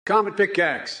Comet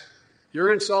Pickaxe,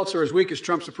 your insults are as weak as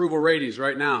Trump's approval ratings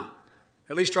right now.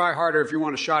 At least try harder if you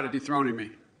want a shot at dethroning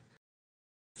me.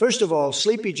 First of all,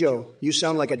 Sleepy Joe, you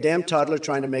sound like a damn toddler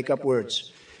trying to make up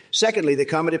words. Secondly, the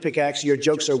Comet Pickaxe, your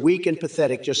jokes are weak and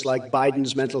pathetic, just like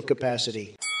Biden's mental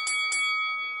capacity.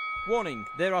 Warning,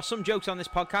 there are some jokes on this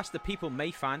podcast that people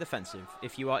may find offensive.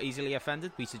 If you are easily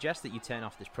offended, we suggest that you turn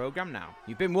off this program now.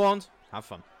 You've been warned. Have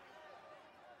fun.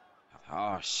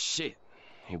 Oh, shit.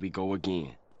 Here we go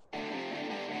again.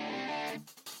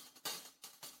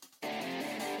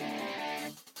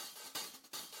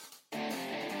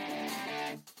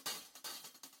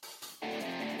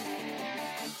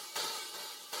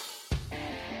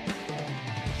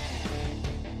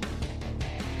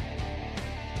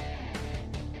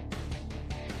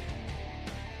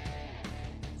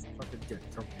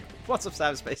 What's up,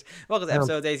 cyberspace? Welcome to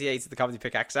episode 88 of the Comedy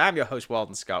Pickaxe. I'm your host,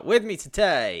 Walden Scott. With me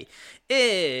today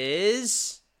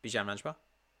is Bijan Manchba.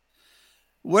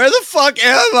 Where the fuck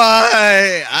am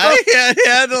I? I can't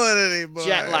handle it anymore.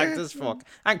 Jet lagged as fuck.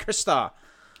 And Krista.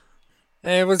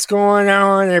 Hey, what's going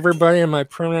on, everybody? And my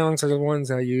pronouns are the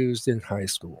ones I used in high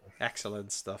school.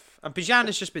 Excellent stuff. And Bijan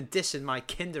has just been dissing my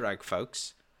Kinder Egg,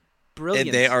 folks. Brilliant.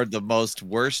 And they are the most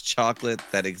worst chocolate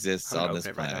that exists on this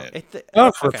planet.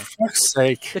 Right for fuck's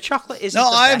sake. The chocolate isn't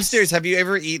No, I'm best. serious. Have you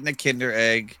ever eaten a Kinder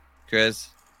Egg, Chris?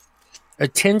 A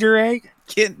Tinder egg?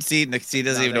 See,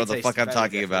 doesn't even know what the fuck I'm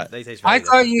talking about. I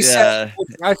thought you said.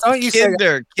 I thought you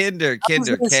Kinder, K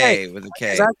with a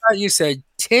K. I thought you said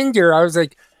Tinder. I was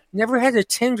like, never had a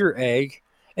Tinder egg,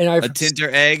 and a Tinder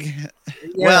egg.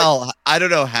 Yeah. Well, I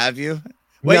don't know. Have you?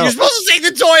 Wait, No. you're supposed to take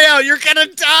the toy out. You're gonna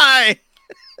die.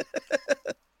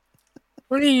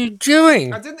 What are you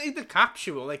doing? I didn't eat the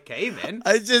capsule that came in.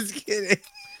 I'm just kidding.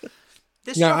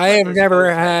 No, I have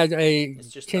never had a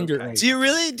Tinder egg. Do you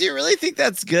really think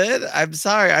that's good? I'm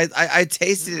sorry. I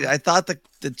tasted it. I thought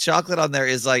the chocolate on there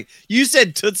is like, you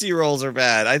said Tootsie Rolls are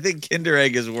bad. I think Kinder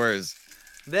Egg is worse.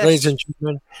 Ladies and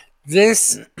gentlemen,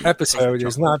 this episode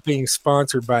is not being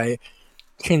sponsored by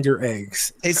Kinder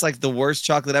Eggs. Tastes like the worst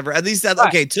chocolate ever. At least that,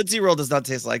 okay, Tootsie Roll does not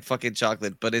taste like fucking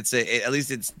chocolate, but at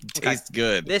least it tastes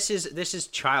good. This is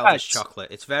childish chocolate.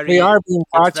 It's very. We are being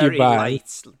brought to you by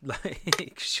light,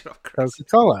 like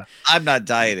Coca-Cola. I'm not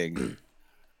dieting.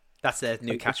 That's their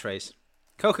new catchphrase.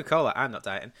 Coca-Cola. I'm not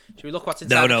dieting. Should we look what's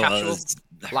inside the capsule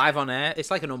live on air? It's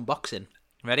like an unboxing.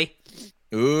 Ready?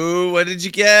 Ooh, what did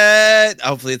you get?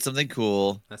 Hopefully it's something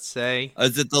cool. Let's see.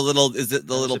 Is it the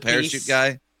little parachute piece.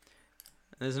 guy?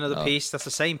 There's another piece. That's the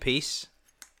same piece.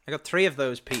 I got 3 of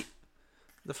those, Pete.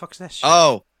 The fuck's this shit?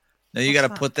 Oh, now you got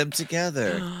to put them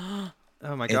together.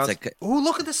 Oh my god! Oh,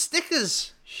 look at the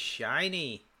stickers,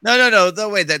 shiny. No.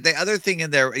 Wait, the other thing in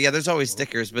there. Yeah, there's always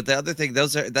stickers, but the other thing,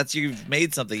 that's you've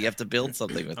made something. You have to build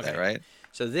something with that, right?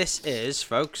 So this is,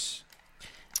 folks.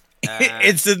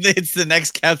 It's the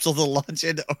next capsule to launch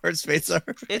into our space arm.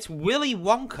 It's Willy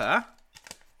Wonka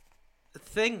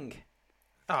thing.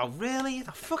 Oh, really?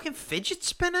 A fucking fidget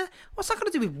spinner? What's that got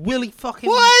to do with Willy fucking...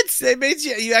 What? They made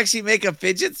you actually make a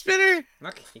fidget spinner?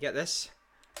 Look, you get this.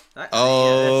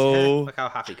 Oh. Look how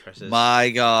happy Chris is. My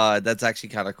God, that's actually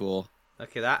kind of cool.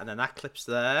 Look at that, and then that clips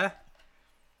there.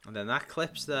 And then that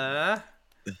clips there.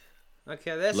 Look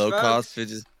at this, Low-cost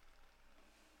fidget...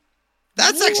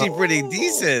 That's actually pretty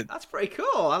decent. That's pretty cool.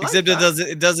 I like Except that.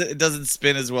 it doesn't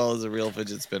spin as well as a real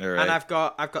fidget spinner, right? And I've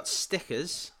got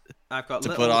stickers. I've got to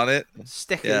put on it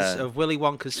stickers of Willy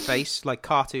Wonka's face, like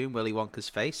cartoon Willy Wonka's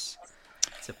face,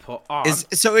 to put on. Is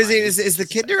the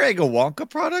Kinder Egg a Wonka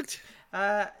product?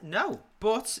 No,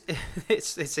 but it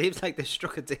seems like they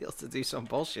struck a deal to do some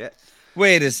bullshit.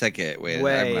 Wait a second. Wait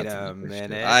a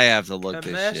minute. I have to look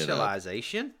this shit up.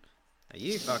 Commercialization? Are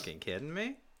you fucking kidding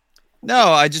me?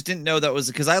 No, I just didn't know that was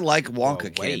because I like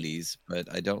Wonka candies, but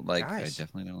I don't like. Guys, I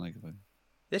definitely don't like it.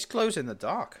 This glows in the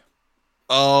dark.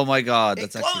 Oh my God,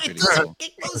 that's actually pretty cool.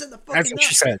 It glows in the fucking That's what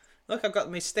she said. Look, I've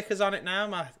got my stickers on it now,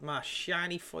 my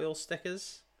shiny foil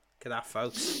stickers. Look at that,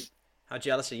 folks. How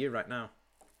jealous are you right now?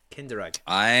 Kinder Egg.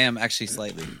 I am actually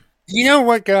slightly. You know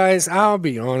what, guys? I'll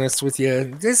be honest with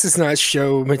you. This is not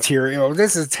show material.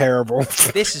 This is terrible.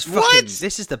 This is fucking.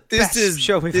 This is the best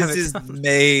show we've ever done. This is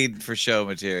made for show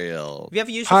material. Have you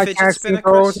ever used a fidget spinner,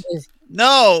 gold? Chris?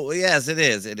 No, yes, it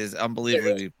is. It is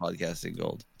unbelievably podcasting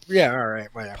gold. Yeah, all right.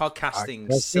 Whatever.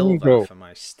 Podcasting silver for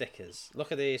my stickers.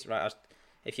 Look at these. Right,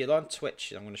 if you're on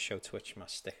Twitch, I'm going to show Twitch my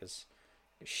stickers.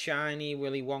 Shiny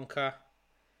Willy Wonka.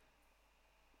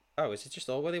 Oh, is it just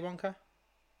all Willy Wonka?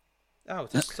 Oh,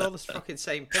 it's all this fucking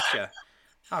same picture.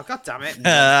 Oh, god damn it.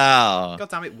 Oh. God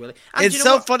damn it, Willy. And it's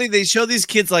so funny. They show these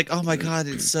kids like, oh my God,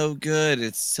 it's so good.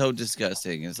 It's so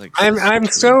disgusting. It's like I'm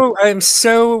so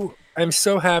I'm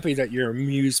so happy that you're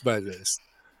amused by this.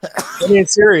 I mean,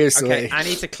 seriously. Okay, I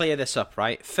need to clear this up,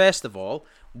 right? First of all,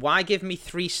 why give me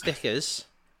 3 stickers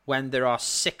when there are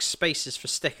 6 spaces for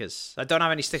stickers? I don't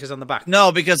have any stickers on the back.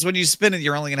 No, because when you spin it,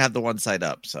 you're only gonna have the one side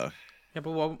up. So Yeah,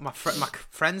 but my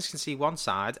friends can see one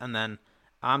side, and then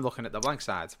I'm looking at the blank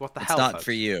side. What the hell? it's not folks?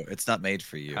 for you. It's not made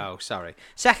for you. Oh, sorry.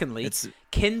 Secondly, It's-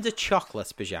 Kinder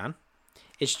Chocolate, Bajan,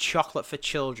 is chocolate for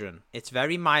children. It's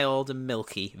very mild and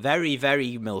milky, very,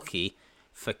 very milky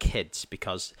for kids,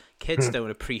 because kids don't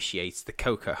appreciate the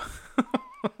cocoa.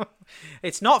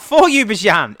 It's not for you,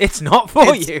 Bajan. It's not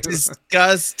for It's you.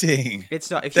 disgusting.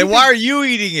 It's not. If Then you why think- are you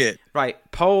eating it? Right,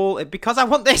 poll, because I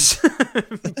want this.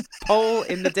 Poll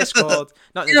in the Discord.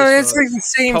 Not in You the know, it's Discord. like the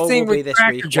same Poll thing will be with this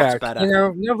Cracker week. What's Jack. better? You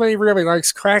know, nobody really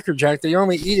likes Cracker Jack. They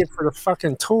only eat it for the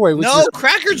fucking toy. Which No, is,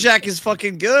 Cracker Jack is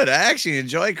fucking good. I actually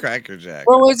enjoy Cracker Jack.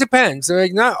 well, it depends.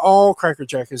 Like, not all Cracker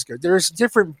Jack is good. There's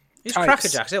different Who's types. Cracker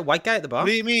Jack? Is it a white guy at the bar? What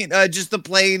do you mean? Just the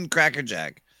plain Cracker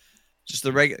Jack. Just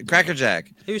the regular Cracker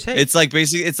Jack. Who's he? It's like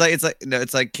basically it's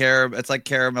like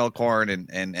caramel corn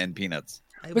and peanuts.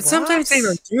 But sometimes they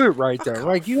don't do it right, though.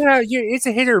 Like, it's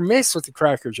a hit or miss with the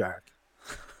Cracker Jack.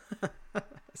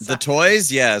 The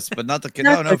toys, yes, but not the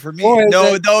Not no. the For me, toys,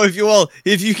 no. like-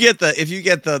 If you get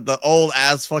the old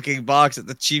ass fucking box at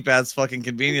the cheap ass fucking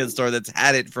convenience store that's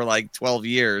had it for like 12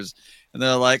 years, and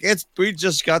they're like, we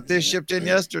just got this shipped in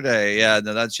yesterday. Yeah,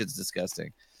 no, that shit's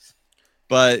disgusting.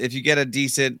 But if you get a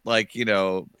decent, like,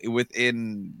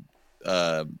 within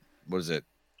what is it,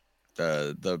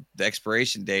 the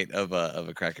expiration date of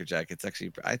a Cracker Jack, it's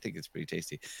actually, I think it's pretty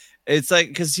tasty. It's like,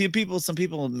 because some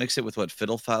people mix it with what,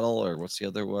 fiddle faddle, or what's the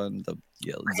other one,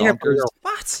 zonkers.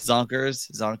 What?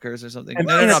 Zonkers or something. And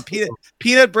No.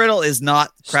 Peanut brittle is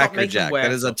not Stop Cracker making Jack. words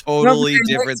That is a up. totally No, but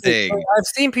they different mix it. thing. I've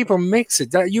seen people mix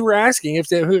it. You were asking if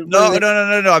they. No.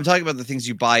 I'm talking about the things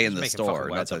you buy in Just the making fucking store,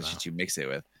 not words the up now. shit you mix it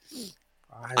with.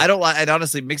 I don't like. And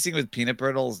honestly, mixing with peanut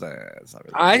brittles, it's not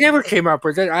really. I never came up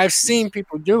with it. I've seen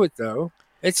people do it though.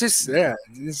 It's just I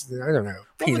don't know.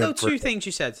 What were those 2 brittle. things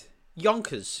you said?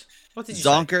 Yonkers. What did you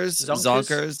Zonkers, say?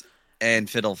 Zonkers, and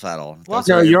fiddle faddle. What?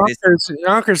 No, Those are-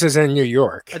 Yonkers is in New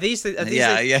York. Are these the? Are these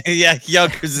yeah.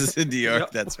 Yonkers is in New York. Yo-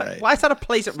 That's right. Why is that a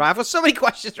place at rival? So many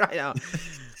questions right now.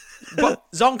 But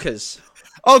Zonkers.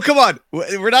 Oh, come on.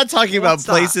 We're not talking about What's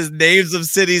that? places, names of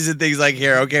cities and things like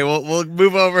here. Okay, we'll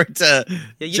move over to Yeah,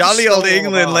 you jolly just old stole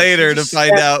England ours. later You to just-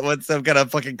 find out what some kind of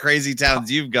fucking crazy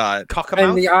towns you've got. And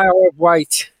Cockermouth. the Isle of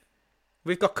Wight.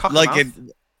 We've got Cockermouth. Like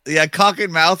yeah, cock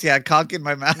in mouth. Yeah, cock in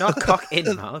my mouth. Not cock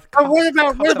in mouth. Oh, what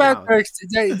about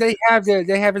Cockermouth.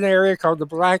 they have an area called the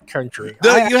Black Country.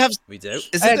 No, you have. We do.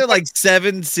 Isn't there like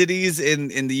 7 cities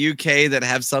in the UK that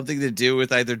have something to do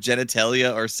with either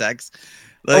genitalia or sex?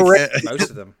 Like, right. Most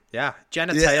of them. Yeah.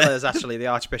 Jenna Taylor is actually the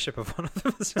Archbishop of one of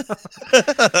them as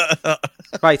well.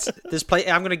 Right.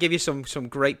 I'm going to give you some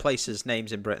great places,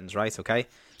 names in Britain, right? Okay.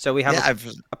 So we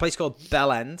have a place called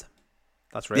Bell End.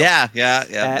 That's real. yeah.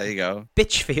 There you go.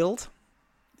 Bitchfield.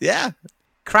 Yeah.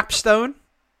 Crapstone.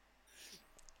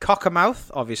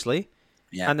 Cockermouth, obviously.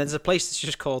 Yeah. And there's a place that's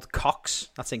just called Cox.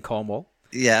 That's in Cornwall.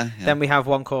 Yeah. Then we have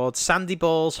one called Sandy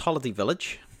Balls Holiday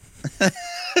Village.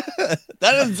 That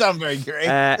doesn't sound very great.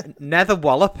 Nether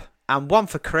Wallop. And one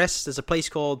for Chris, there's a place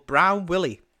called Brown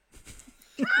Willie.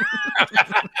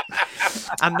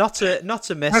 And not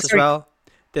to miss That's as well,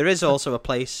 there is also a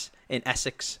place in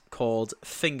Essex called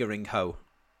Fingering Hoe.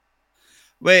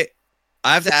 Wait,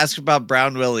 I have to ask about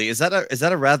Brown Willie. Is that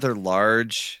a rather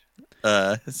large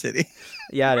city?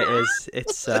 Yeah, it is.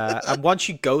 It's and once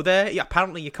you go there,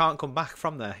 apparently you can't come back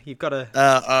from there. You've got to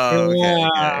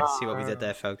Okay. see what we did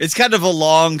there, folks. It's kind of a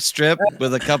long strip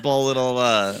with a couple little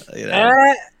Yeah.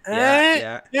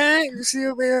 You see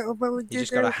what we You did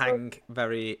just got to there? hang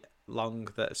very long.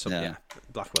 Yeah.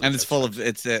 Black Willie and it's jokes. full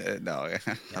of no.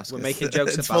 We're making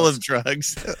jokes It's about full of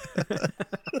drugs.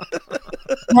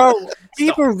 Well,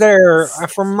 people there,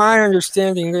 from my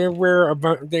understanding, they wear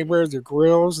their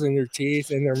grills in their teeth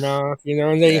and their mouth,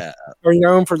 and they are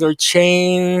known for their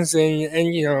chains and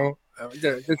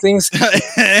the things.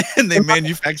 And they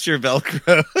manufacture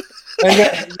Velcro.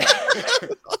 And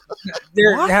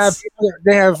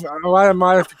they have a lot of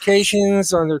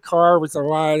modifications on their car with a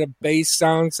lot of bass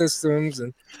sound systems.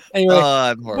 And anyway,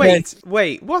 I'm horrible.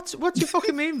 Wait, what do you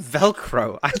fucking mean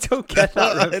Velcro? I don't get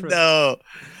that reference. No,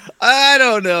 I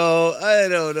don't know.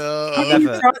 what are you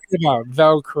talking about?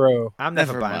 Velcro. I'm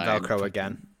never Never buying mind. Velcro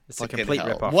again. It's a Fucking complete hell.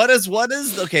 rip-off. What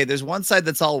is okay? There's one side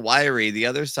that's all wiry. The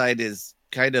other side is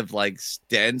kind of like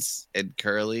dense and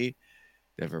curly.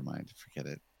 Never mind. Forget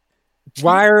it.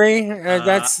 Wiry.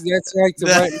 That's like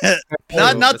the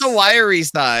not the wiry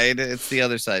side. It's the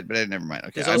other side. But never mind.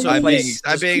 Okay, I'm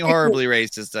being horribly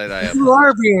racist. I am. You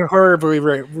are being horribly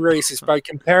racist by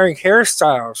comparing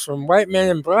hairstyles from white men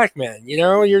and black men. You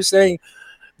know, you're saying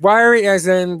wiry as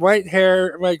in white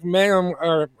hair, like men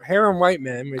or hair on white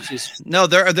men, which is no.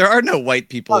 There are no white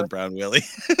people in Brown Willie.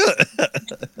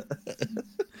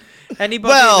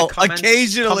 Anybody? Well, in the comments,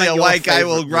 occasionally a white guy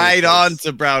will ride on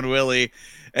to Brown Willie,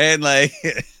 and like,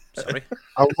 sorry,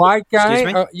 a white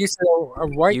guy. You said a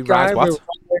white guy. What?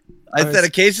 I said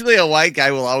occasionally a white guy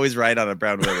will always ride on a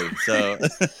Brown Willie. So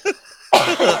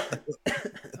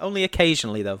only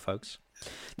occasionally, though, folks.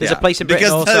 There's a place in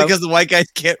Britain because the white guys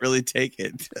can't really take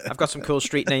it. I've got some cool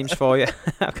street names for you.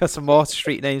 I've got some more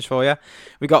street names for you.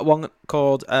 We got one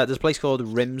called. There's a place called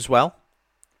Rimswell.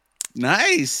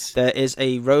 Nice. There is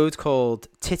a road called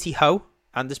Titty Ho,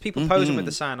 and there's people posing with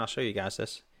the sign. I'll show you guys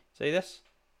this. See this?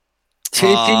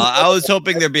 I was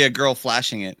hoping there'd be a girl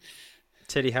flashing it.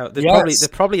 Titty Ho. There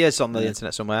probably is on the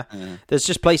internet somewhere. Yeah. There's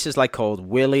just places like called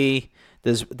Willie.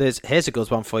 Here's a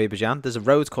good one for you, Bajan. There's a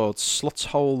road called Sluts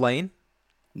Hole Lane.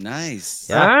 Nice.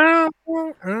 Yeah.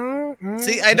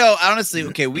 See, I know. Honestly,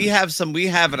 okay, we have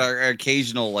our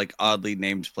occasional like oddly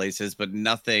named places, but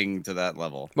nothing to that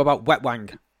level. What about Wet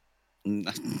Wang?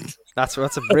 That's a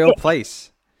real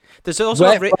place. There's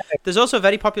also a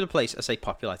very popular place. I say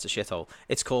popular, it's a shithole.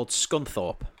 It's called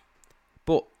Scunthorpe.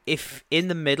 But if in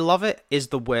the middle of it is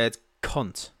the word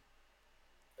cunt.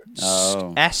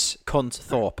 S cunt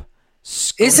Thorpe.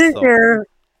 Isn't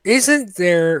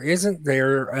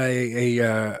there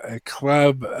a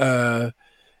club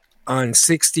on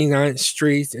 69th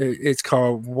Street? It's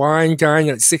called Wine Dine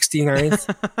at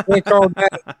 69th. They call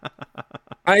that.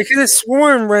 I could have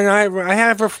sworn when I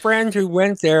have a friend who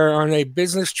went there on a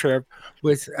business trip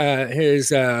with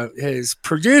his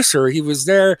producer. He was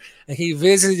there and he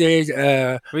visited.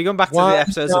 Are we going back to the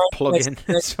episodes of plugging?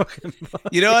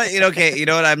 You know what? You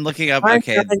know what? I'm looking up.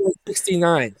 Okay,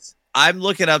 69th. I'm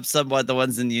looking up somewhat the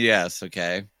ones in the US.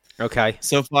 Okay.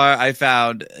 So far, I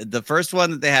found the first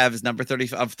one that they have is number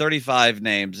 30 of 35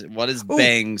 names. What is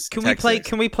Bangs? Can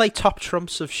Texas? we play top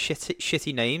trumps of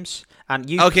shitty names? And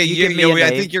I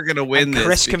think you're gonna win this.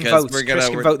 Chris can vote. Chris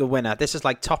can vote the winner. This is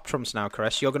like top trumps now,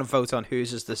 Chris. You're gonna vote on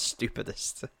whose is the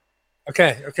stupidest.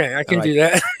 Okay, I can do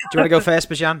that. Do you want to go first,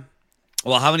 Bajan?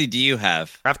 Well, how many do you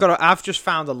have? I've just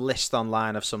found a list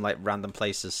online of some like random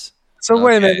places. So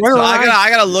wait a minute. I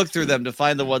gotta look through them to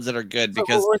find the ones that are good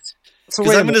because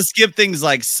I'm gonna skip things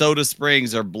like Soda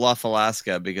Springs or Bluff,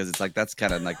 Alaska because it's like that's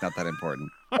kind of like not that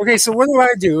important. Okay, so what do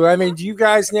I do? I mean, do you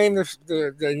guys name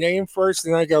the name first,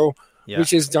 and I go,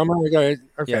 which is dumber? Okay,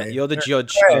 yeah, you're the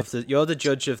judge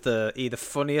of the either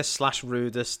funniest /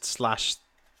 rudest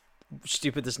 /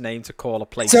 stupidest name to call a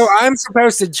place. So I'm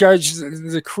supposed to judge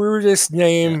the crudest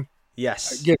name. Yeah.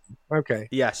 Yes. Okay.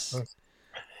 Yes.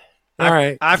 All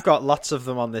right. I've got lots of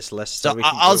them on this list. So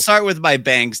I'll start with my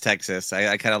Bangs, Texas.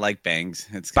 I kind of like Bangs.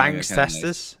 It's Bangs,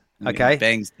 Texas. Nice. Okay.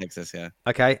 Bangs, Texas. Yeah.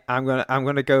 Okay. I'm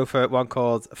gonna go for one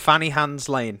called Fanny Hands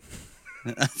Lane.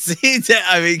 See,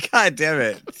 I mean, god damn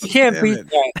it! You can't beat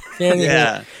that.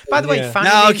 Yeah. By the way, Fanny.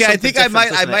 No, okay. I think I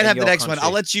might have the next one.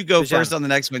 I'll let you go Bajan. First on the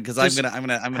next one because I'm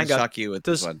gonna shock you with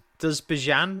this one. Does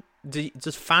Bajan?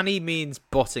 Does Fanny means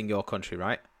butt in your country,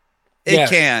 right? It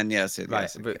can, yes.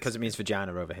 Because it means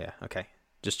vagina over here. Okay,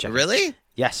 just check. Really?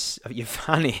 Yes, your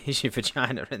fanny is your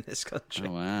vagina in this country.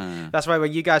 Oh, wow. That's why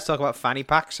when you guys talk about fanny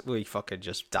packs, we fucking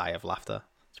just die of laughter.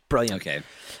 It's brilliant.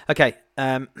 Okay.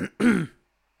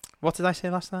 What did I say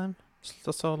last time?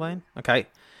 Sluts Lane. Okay.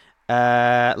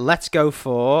 Let's go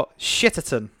for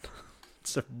Shitterton.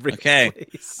 It's a real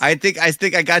place. I think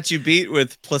I got you beat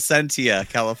with Placentia,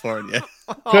 California.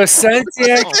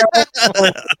 Placentia,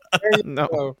 California.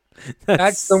 No.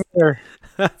 That's the winner.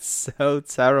 That's so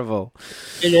terrible.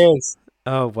 It is.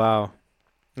 Oh, wow.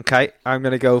 Okay, I'm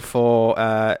going to go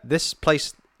for this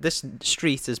place. This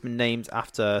street has been named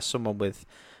after someone with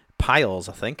piles,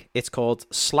 I think. It's called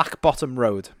Slack Bottom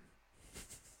Road.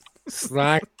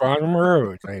 Slack Bottom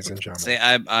Road, ladies and gentlemen. See,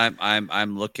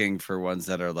 I'm looking for ones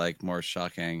that are like more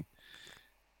shocking.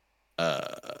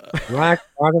 Slack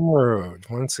Bottom Road,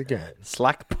 once again.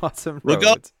 Slack Bottom Road. We'll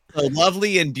go to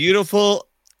lovely and beautiful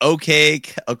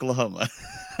Oklahoma.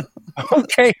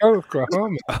 Okay,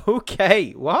 Oklahoma.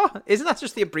 Okay, what? Isn't that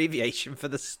just the abbreviation for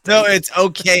the state? No, it's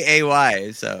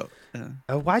OKAY. So.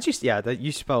 Oh, why'd you? Yeah,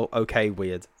 you spell okay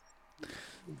weird.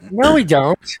 No, we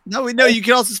don't. No, we know you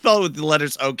can also spell it with the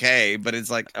letters okay, but it's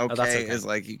like okay is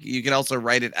like you can also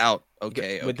write it out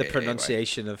okay with the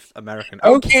pronunciation of American.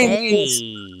 Okay.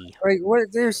 Like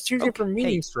what? There's two different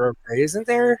meanings for okay, isn't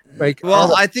there? Like,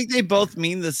 well, I think they both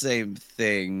mean the same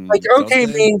thing. Like okay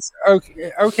means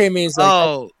okay. Okay means like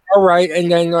all right,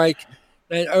 and then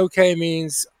okay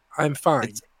means I'm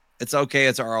fine. It's okay.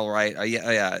 It's all right.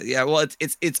 Yeah. Well,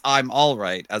 it's I'm all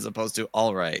right as opposed to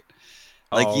all right.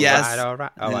 Like all yes, right, all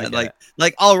right. Oh, I get it.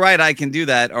 like all right, I can do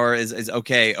that, or is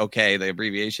okay, the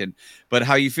abbreviation. But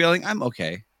how you feeling? I'm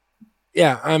okay.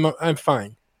 Yeah, I'm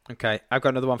fine. Okay, I've got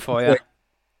another one for you.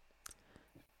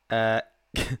 What?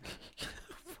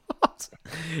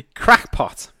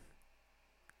 Crackpot.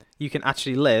 You can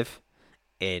actually live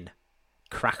in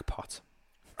crackpot.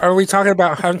 Are we talking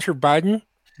about Hunter Biden?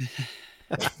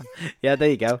 Yeah, there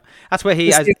you go. That's where he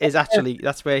is actually.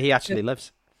 That's where he actually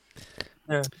lives.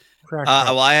 Yeah.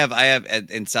 Well, I have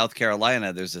in South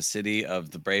Carolina. There's a city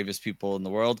of the bravest people in the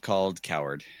world called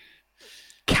Coward.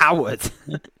 Coward.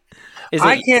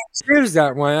 I can't choose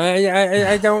that one.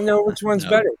 I don't know which one's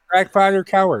better, crackpot or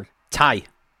coward. Tie.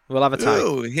 We'll have a tie.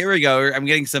 Ooh, here we go. I'm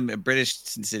getting some British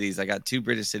cities. I got 2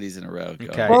 British cities in a row.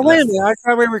 Okay. Well, wait a minute. I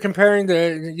thought we were comparing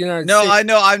the United States. I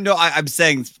know. I'm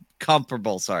saying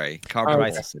comparable. Sorry,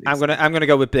 comparable cities. I'm gonna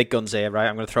go with big guns here. Right.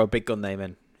 I'm gonna throw a big gun name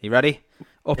in. You ready?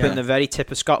 Up in the very tip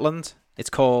of Scotland,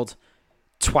 it's called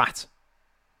Twat.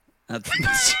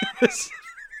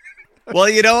 Well,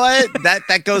 you know what?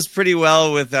 That goes pretty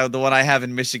well with the one I have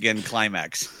in Michigan,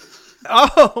 Climax.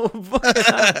 Oh,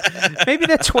 maybe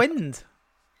they're twinned.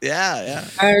 Yeah.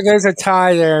 There's a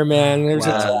tie there, man. There's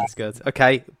a tie. That's good.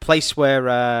 Okay, a place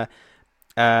where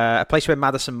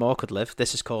Madison Moore could live.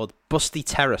 This is called Busty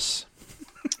Terrace.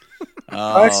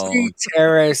 Busty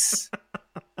Terrace.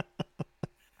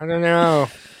 I don't know.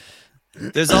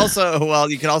 There's also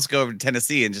you can also go over to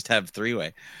Tennessee and just have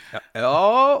 3-way.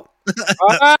 Oh.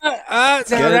 I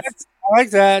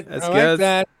like that. That's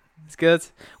good. It's good.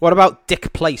 What about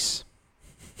Dick Place?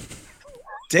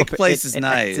 Dick Place is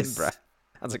nice. Edinburgh.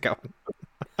 How's it going?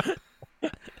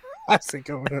 How's it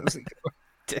going?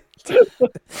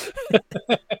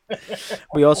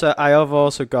 I have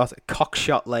also got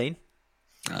Cockshot Lane.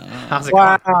 How's it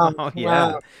going? Oh,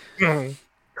 yeah. Wow.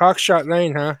 Cockshot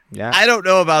Lane, huh? Yeah. I don't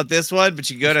know about this one, but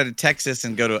you go down to Texas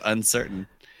and go to Uncertain.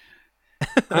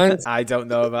 I don't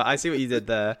know about. I see what you did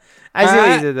there.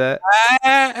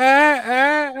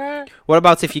 What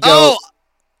about if you go? Oh,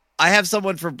 I have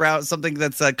someone for Brown. Something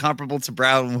that's comparable to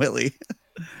Brown Willie.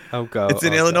 Oh, go. It's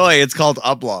in Illinois. It's called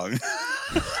Oblong.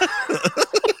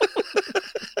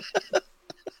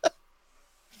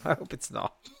 I hope it's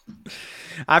not.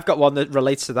 I've got one that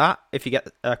relates to that. If you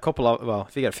get a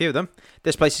few of them,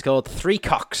 this place is called Three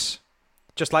Cocks,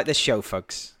 just like this show,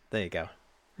 folks. There you go.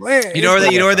 You know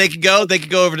where they could go? They could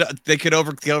go over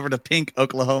to Pink,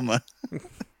 Oklahoma,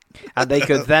 and they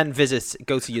could then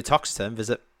go to Utoxeter and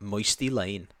visit Moisty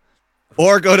Lane,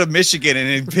 or go to Michigan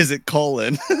and visit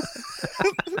Colon.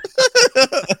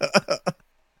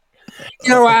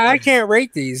 I can't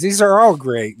rate these. These are all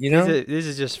great. These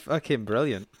are just fucking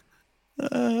brilliant.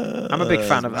 I'm a big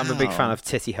fan of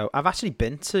Titty Ho. I've actually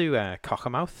been to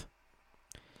Cockermouth.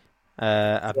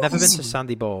 I've never been to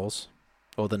Sandy Balls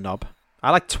or the Knob. I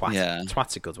like Twat. Yeah.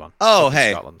 Twat's a good one. Oh,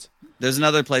 hey. Scotland. There's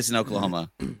another place in Oklahoma.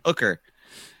 Hooker,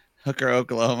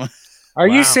 Oklahoma. Are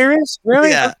you serious? Really?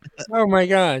 Yeah. Oh my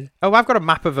God. Oh, I've got a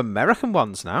map of American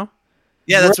ones now.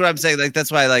 Yeah, that's what I'm saying. Like,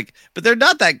 that's why, but they're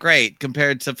not that great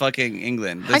compared to fucking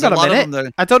England. Hang on a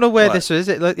minute. I don't know where this is.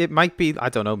 It might be. I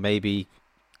don't know. Maybe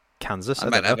Kansas. I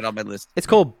might have it on my list. It's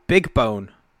called Big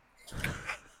Bone.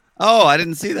 Oh, I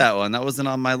didn't see that one. That wasn't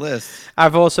on my list.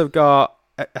 I've also got.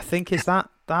 I think is that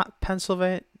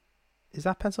Pennsylvania? Is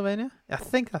that Pennsylvania? I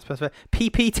think that's Pennsylvania.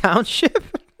 PP Township.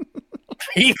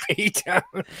 PP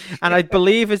Town. And I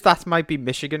believe that might be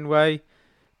Michigan way,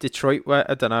 Detroit way.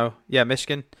 I don't know. Yeah,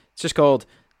 Michigan. It's just called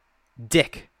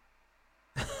Dick.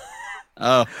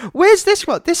 Oh, where's this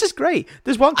one? This is great.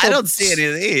 There's one called. I don't see any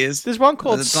of these. There's one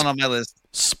called. It's not on my list.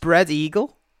 Spread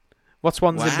Eagle. What's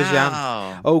one's in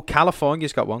Bijan? Oh,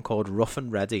 California's got one called Rough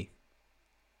and Ready.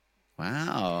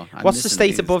 Wow. What's the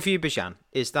state above you, Bijan?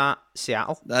 Is that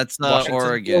Seattle? That's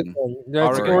Oregon.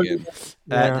 That's Oregon.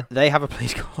 Yeah. They have a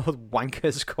place called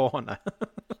Wanker's Corner.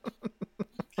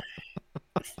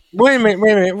 Wait a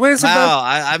minute. What is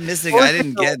I'm missing. I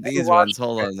didn't get these ones.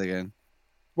 Hold on again.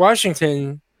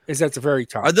 Washington is at the very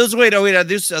top. Are those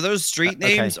are those street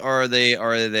names or are they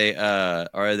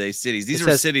cities? These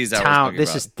are cities.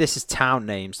 This is town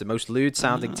names. The most lewd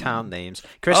sounding town names.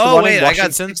 Chris, I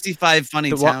got 65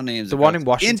 funny town names. The one in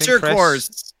Washington.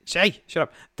 Intercourse. Chris, shut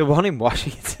up. The one in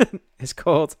Washington is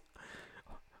called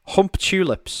Hump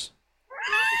Tulips.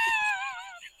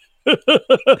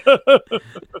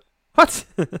 What?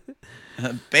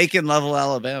 Bacon Level,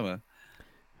 Alabama.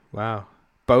 Wow.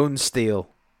 Bone Steel.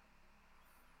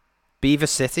 Beaver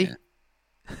City.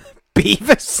 Yeah.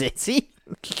 Beaver City?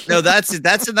 No, that's in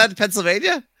that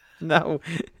Pennsylvania. No.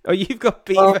 Oh, you've got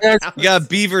Beaver. You got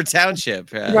Beaver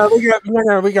Township. Yeah.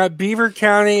 No, we got Beaver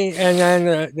County and then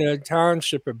the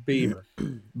township of Beaver.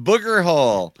 Booger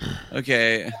Hole.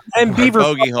 Okay. And Beaver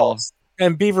Bogey Falls.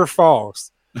 And Beaver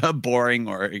Falls. Boring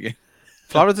Oregon.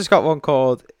 Florida's got one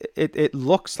called, it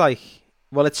looks like,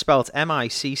 well, it's spelled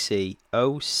MICCOSUKEE.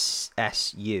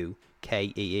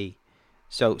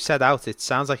 So said out, it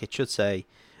sounds like it should say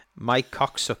Mike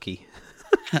Cocksucky.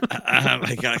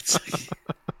 My God.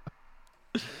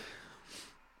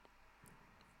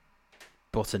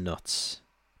 Butternuts.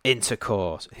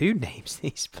 Intercourse. Who names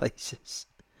these places?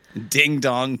 Ding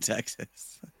Dong,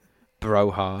 Texas.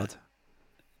 Brohard.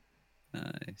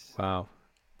 Nice. Wow.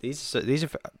 These are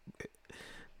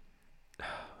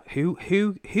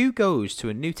who goes to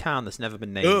a new town that's never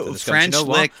been named? Ooh, French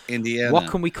Lick, Indiana. What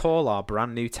can we call our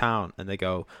brand new town? And they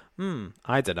go,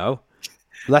 I don't know.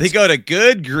 They go to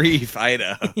Good Grief,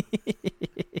 Idaho.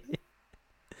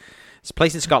 It's a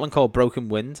place in Scotland called Broken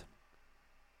Wind.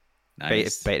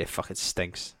 Nice. Bet it fucking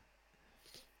stinks.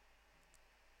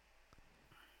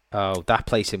 Oh, that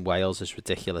place in Wales is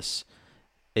ridiculous.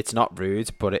 It's not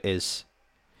rude, but it is.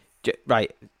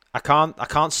 Right, I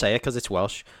can't say it because it's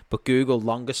Welsh, but Google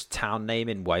longest town name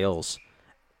in Wales,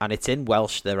 and it's in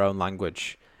Welsh, their own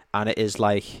language, and it is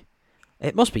like,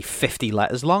 it must be 50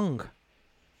 letters long.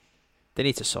 They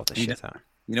need to sort this shit out.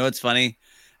 You know what's funny?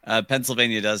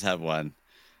 Pennsylvania does have one,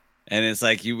 and it's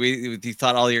like you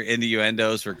thought all your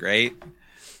innuendos were great,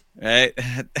 right?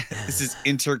 This is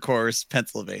Intercourse,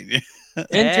 Pennsylvania.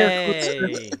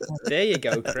 Hey, there you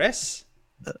go, Chris.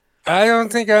 I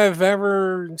don't think I've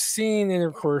ever seen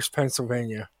Intercourse,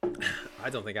 Pennsylvania. I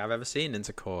don't think I've ever seen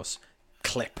Intercourse.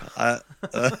 Clip. Yeah,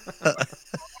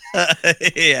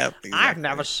 exactly. I've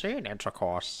never seen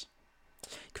Intercourse.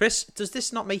 Chris, does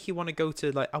this not make you want to go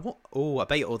to like? I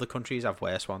bet other countries have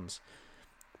worse ones.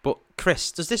 But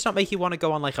Chris, does this not make you want to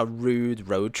go on like a rude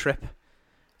road trip?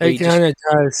 It kind of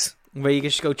does. Where you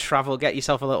just go travel, get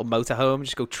yourself a little motorhome,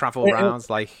 just go travel around,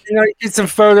 like get some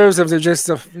photos of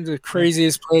the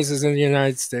craziest places in the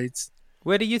United States.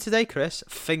 Where are you today, Chris?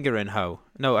 Fingering hoe.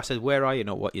 No, I said, where are you?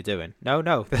 Not what you're doing. No,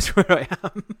 that's where I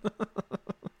am.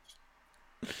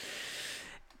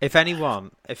 If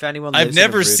anyone, I've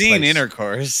never seen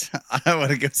Intercourse. I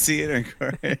want to go see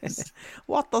Intercourse.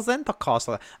 What does Intercourse?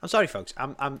 I'm sorry, folks.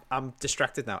 I'm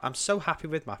distracted now. I'm so happy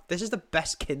with this is the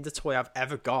best Kinder toy I've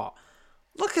ever got.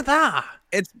 Look at that.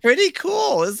 It's pretty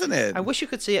cool, isn't it? I wish you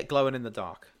could see it glowing in the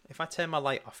dark. If I turn my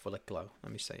light off, will it glow?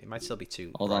 Let me see. It might still be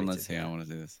too. Hold on, let's see. I want to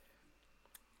do this.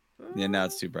 Yeah, no,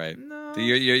 it's too bright. No.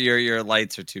 Your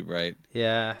lights are too bright.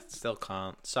 Yeah, still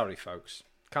can't. Sorry, folks.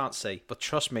 Can't see. But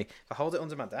trust me, if I hold it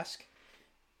under my desk,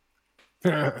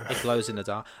 it glows in the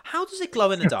dark. How does it glow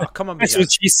in the dark? Come on, that's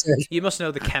what she said. You must know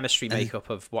the chemistry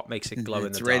makeup of what makes it glow in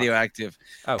the dark. It's radioactive.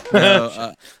 Oh,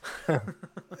 no,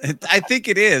 I think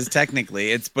it is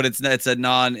technically. It's a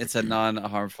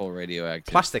non-harmful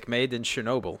radioactive plastic made in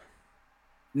Chernobyl.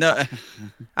 No,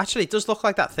 actually, it does look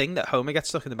like that thing that Homer gets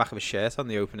stuck in the back of his shirt on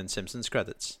the opening Simpsons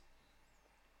credits.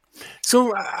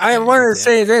 So I wanted to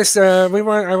say this. I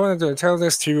wanted to tell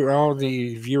this to all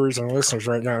the viewers and listeners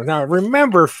right now. Now,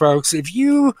 remember, folks, if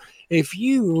you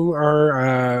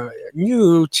are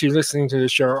new to listening to the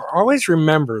show, always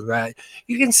remember that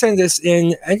you can send us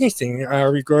in anything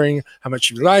regarding how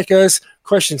much you like us,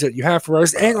 questions that you have for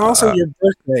us, and also your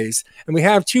birthdays. And we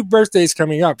have 2 birthdays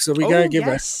coming up, so we gotta give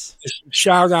a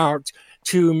shout out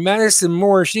to Madison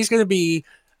Moore. She's going to be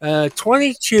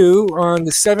 22 on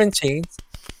the 17th.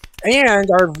 And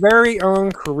our very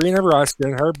own Karina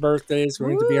Ruskin, her birthday is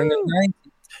going to be on the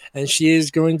 19th, and she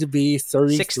is going to be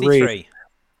 33. 63. Sorry.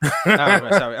 I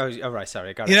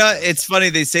got it. You know, it's funny.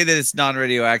 They say that it's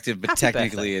non-radioactive, but Happy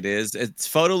technically birthday. it is. It's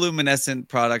photoluminescent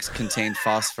products contain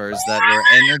phosphors that were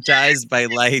energized by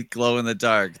light glow in the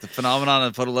dark. The phenomenon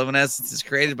of photoluminescence is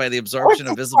created by the absorption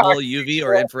of visible UV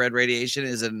or infrared radiation.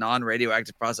 Is a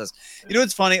non-radioactive process. You know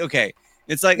what's funny? Okay.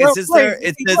 It's like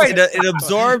it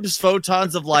absorbs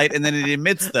photons of light and then it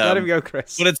emits them. Let him go,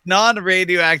 Chris. But it's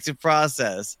non-radioactive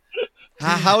process.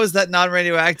 How is that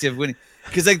non-radioactive?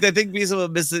 Because I think people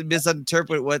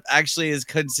misinterpret what actually is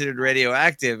considered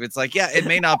radioactive. It's like, yeah, it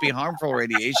may not be harmful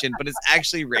radiation, but it's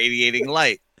actually radiating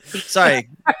light. Sorry.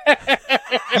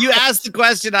 You asked the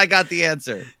question, I got the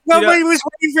answer. Nobody was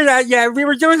waiting for that yet. We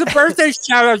were doing the birthday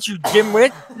shout out, you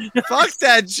dimwit. Fuck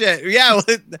that shit. Yeah.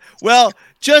 Well,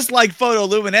 just like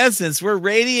photoluminescence, we're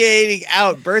radiating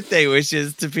out birthday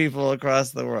wishes to people across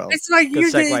the world. It's like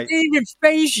you didn't even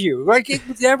phase you. Like it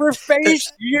never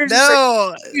phased you.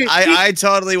 No, I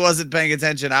totally wasn't paying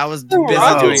attention. I was busy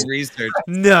doing research.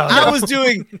 I was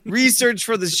doing research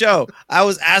for the show. I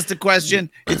was asked a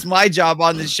question. It's my job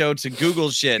on this show to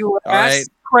Google shit. You were asked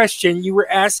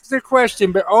the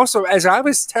question, but also as I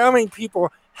was telling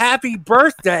people happy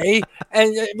birthday,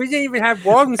 and we didn't even have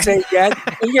Walden say it yet.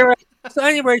 And you're like, so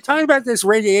anyway, talking about this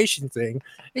radiation thing,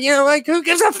 like who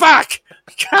gives a fuck?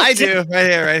 I do,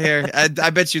 right here.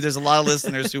 I bet you there's a lot of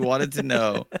listeners who wanted to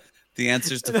know the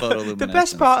answers to photoluminescence. The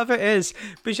best part of it is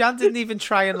Bijan didn't even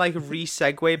try and like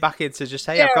re-segue back into just,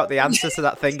 hey, I've got the answer to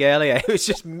that thing earlier. It was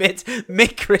just mid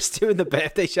Chris doing the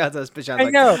birthday shout outs. Bijan's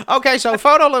like, know. Okay, so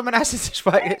photoluminescence is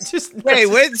right.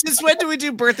 Wait, since when do we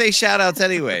do birthday shout outs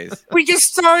anyways? We just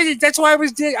started. That's why I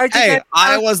was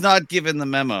I was not given the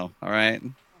memo, all right?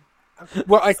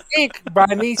 Well, I think by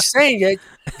me saying it,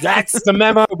 that's the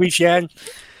memo, Bijan.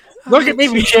 Look at me,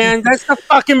 Bijan. That's the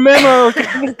fucking memo.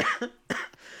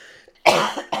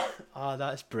 Oh,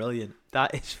 that's brilliant.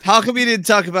 That is. How come you didn't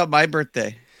talk about my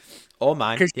birthday? Or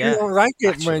mine. Because you don't like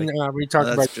it when we talk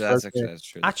about your birthday. That's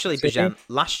true. Actually, Bijan,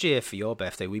 last year for your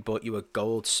birthday, we bought you a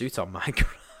gold suit on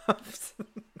Minecraft.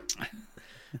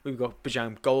 We've got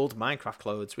Bijan gold Minecraft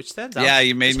clothes, which turns out. Yeah,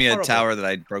 you made me horrible. a tower that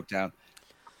I broke down.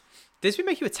 Did we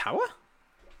make you a tower?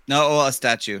 No, a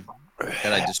statue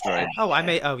that I destroyed.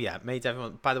 Made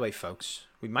everyone. By the way, folks,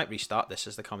 we might restart this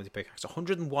as the Comedy Pickaxe.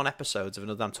 101 episodes of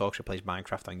Another Damn Talk Show plays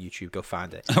Minecraft on YouTube. Go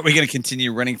find it. Are we going to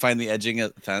continue running? Find the edging.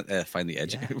 Find the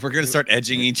edging. Yeah. We're going to start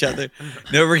edging each other.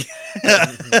 No, we're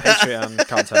Patreon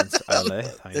content only.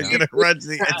 They're going to run to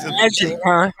the edging.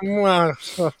 Well,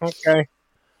 okay.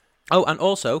 Oh, and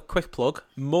also, quick plug: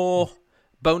 more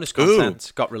bonus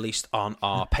content got released on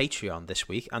our Patreon this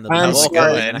week, and there'll be more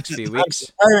going in the next few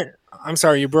weeks. I'm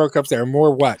sorry, you broke up there.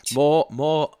 More what?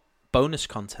 More bonus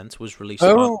content was released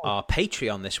on our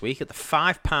Patreon this week at the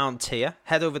 £5 tier.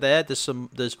 Head over there.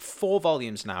 There's 4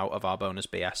 volumes now of our bonus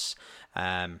BS.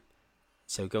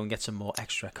 So go and get some more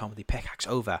extra Comedy Pickaxe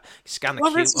over. Scan the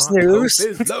This is news.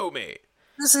 Below me.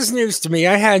 This is news to me.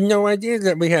 I had no idea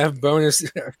that we have bonus. Do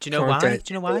you know content. why? Do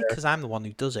you know why? Because I'm the one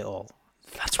who does it all.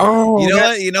 That's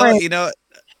right. You know what?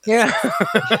 Yeah.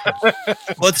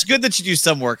 Well, it's good that you do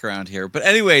some work around here. But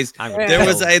anyways, there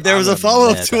was a follow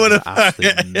up to one of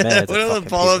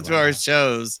our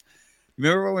shows.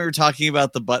 Remember when we were talking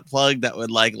about the butt plug that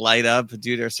would like light up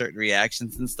due to certain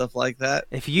reactions and stuff like that?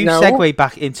 If you segue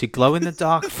back into glow in the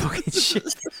dark fucking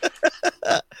shit.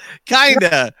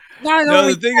 Kinda.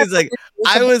 No, the thing is, like,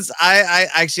 I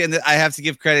actually, and I have to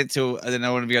give credit to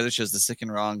one of your other shows, the Sick and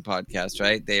Wrong podcast,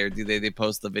 right? They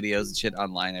post the videos and shit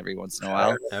online every once in a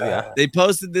while. Oh yeah. They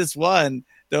posted this one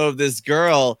though of this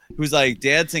girl who's like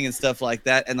dancing and stuff like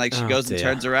that, and like she goes and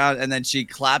turns around, and then she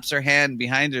claps her hand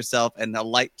behind herself, and the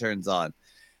light turns on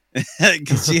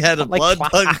because she had a blood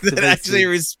plug that actually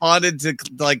responded to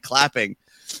like clapping.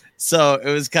 So it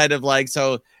was kind of like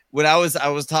when I was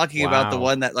talking about the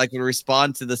one that like would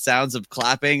respond to the sounds of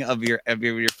clapping of your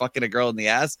fucking a girl in the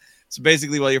ass. So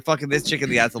basically, while you're fucking this chick in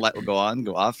the ass, the light will go on,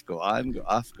 go off, go on, go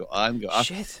off, go on, go off.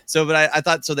 Shit. So, but I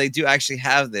thought they do actually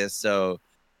have this. So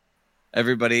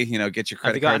everybody, get your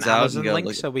credit cards out. Amazon and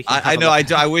link so we can I know I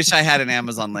do. I wish I had an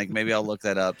Amazon link. Maybe I'll look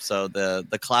that up. So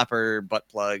the clapper butt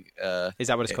plug. Is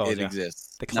that what it's called? It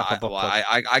exists. The clapper butt plug.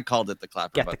 I called it the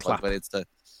clapper butt plug, but it's the.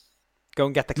 Go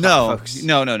and get the clap, folks.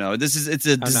 No. It's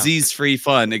a disease-free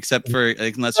fun, except for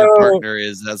unless your partner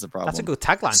has a problem. That's a good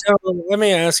tagline. So let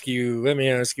me ask you,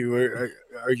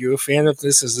 are you a fan of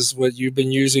this? Is this what you've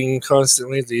been using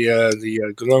constantly?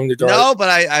 The glow in the dark? No, but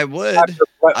I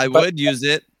would use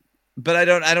it. But I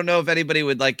don't know if anybody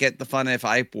would like get the fun if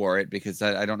I wore it because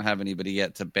I don't have anybody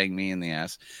yet to bang me in the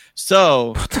ass. So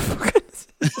what the fuck?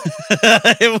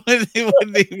 it wouldn't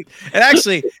even, and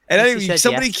actually, I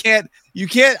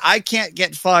can't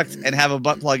get fucked and have a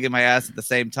butt plug in my ass at the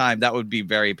same time. That would be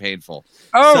very painful.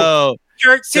 Oh,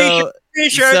 t-shirt.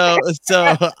 It's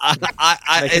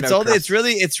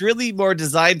really more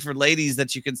designed for ladies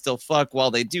that you can still fuck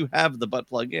while they do have the butt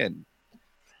plug in.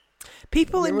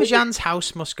 People in Bijan's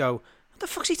house must go, what the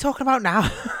fuck's he talking about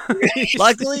now?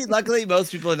 Luckily,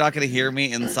 most people are not going to hear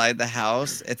me inside the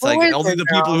house. It's like only the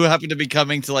people who happen to be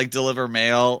coming to like deliver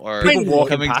mail or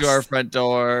coming to our front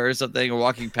door or something, or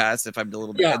walking past if I'm a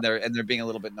little bit and they're being a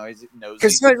little bit nosy.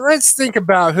 Because let's think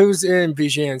about who's in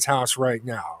Bijan's house right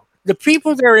now. The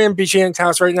people that are in Bijan's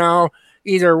house right now,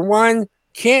 either one,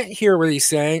 can't hear what he's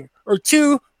saying, or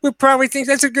two, would probably think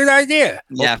that's a good idea.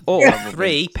 Yeah. Or probably.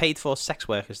 3 paid-for sex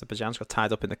workers. The Bajans got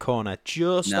tied up in the corner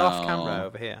just off camera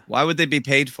over here. Why would they be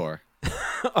paid for?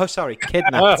 Oh, sorry,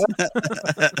 kidnapped.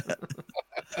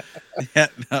 Yeah,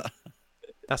 no.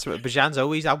 That's what Bajan's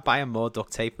always out buying more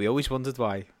duct tape. We always wondered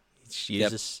why. He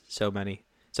just uses so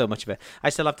much of it. I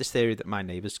still have this theory that my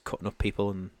neighbour's cutting up people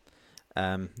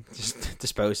and just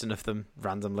disposing of them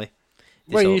randomly.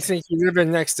 What do you think? You live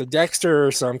in next to Dexter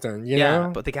or something? You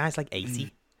know? But the guy's like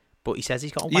 80. But he says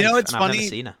he's got a wife, You know, it's and I've funny. never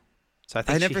seen her. So I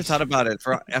I never thought about it.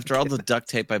 After all the duct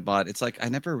tape I bought, it's like I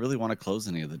never really want to close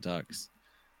any of the ducts.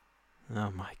 Oh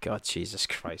my God, Jesus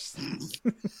Christ!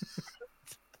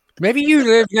 Maybe you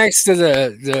live next to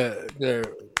the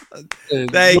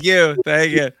Thank you.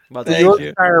 Well, the Thank you.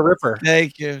 Yorkshire Ripper.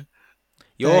 Thank you.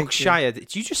 Yorkshire.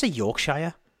 Did you just say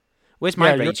Yorkshire? Where's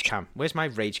my Yeah, rage Yorkshire. cam? Where's my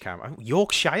rage cam?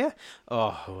 Yorkshire?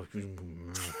 Oh,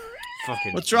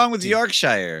 fucking. What's wrong with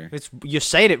Yorkshire? You're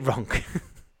saying it wrong.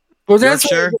 Well, that's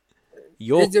Yorkshire?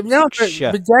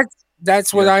 Yorkshire. but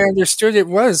that's what I understood it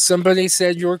was. Somebody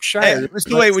said Yorkshire. Hey,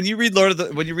 so wait, when you read Lord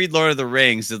of the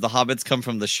Rings, did the hobbits come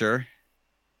from the Shire?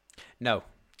 No.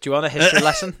 Do you want a history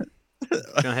lesson? Do you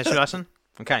want a history lesson?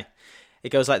 Okay. It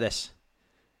goes like this.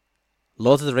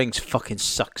 Lord of the Rings fucking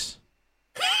sucks.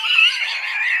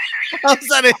 How's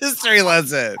that a history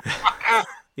lesson?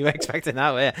 You were expecting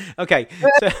that, yeah. Okay.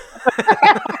 So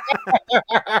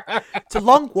it's a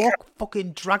long walk,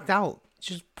 fucking dragged out.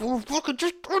 Just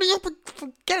hurry up and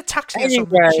get a taxi or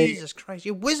something. Anyway. Jesus Christ.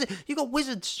 You got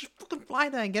wizards. Just fucking fly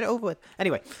there and get it over with.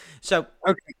 Anyway, so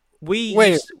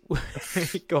Wait.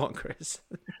 Go on, Chris.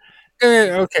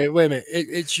 Okay, wait a minute.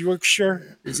 It's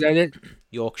Yorkshire. Is that it?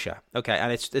 Yorkshire. Okay,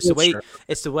 and it's Yorkshire.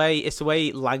 the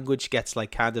way language gets like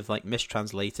kind of like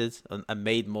mistranslated and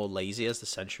made more lazy as the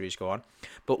centuries go on.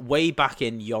 But way back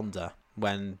in yonder,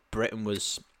 when Britain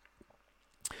was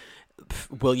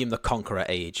William the Conqueror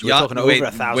age, we're talking over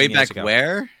 1,000 way years back ago.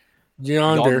 where?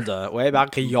 Yonder. Way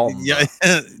back yonder. Yeah.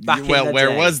 Back in Well, the where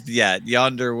day. was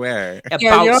yonder? Where? About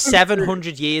yonder.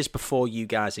 700 years before you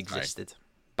guys existed.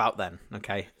 About then,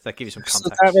 okay? So that gives you some So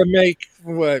context. that would make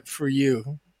what for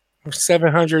you?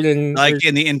 700 and Like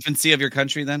in the infancy of your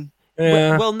country, then?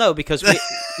 yeah. Well, no, because we.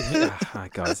 Oh my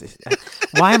God!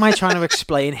 Why am I trying to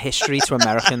explain history to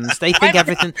Americans? They think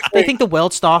everything. They think the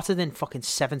world started in fucking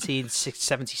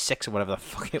 1776 or whatever the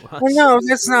fuck it was. Well, no,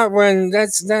 that's not when.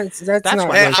 That's not. when-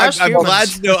 Hey, Like, I'm humans. glad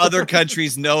to know other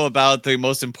countries know about the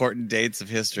most important dates of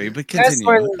history, but That's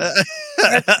continue.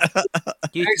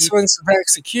 Next one's of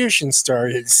execution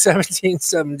started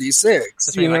 1776.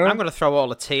 It's You like, know? I'm going to throw all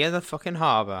the tea in the fucking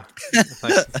harbour.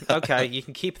 Like, okay, you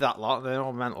can keep that lot. They're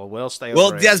all mental. We'll stay Well,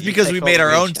 over here. that's You because take we all made the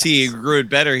our own rage tea checks. and grew it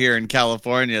better here in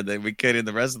California than we could in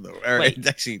the rest of the. Or Wait.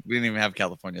 actually, we didn't even have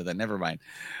California then. Never mind.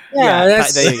 yeah,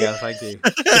 that's, there you go. Thank you.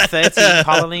 The 13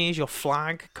 colonies, your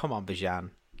flag. Come on, Bajan.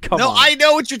 Come No, on. I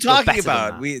know what you're talking better than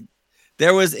about. that.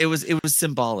 It was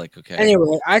symbolic. Okay.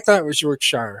 Anyway, I thought it was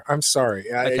Yorkshire. I'm sorry.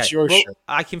 It's Yorkshire. Well,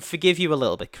 I can forgive you a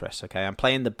little bit, Chris, okay? I'm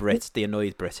playing the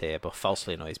annoyed Brit here, but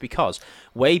falsely annoyed, because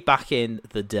way back in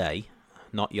the day,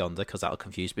 not yonder, because that'll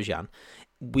confuse Bajan,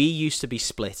 we used to be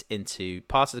split into,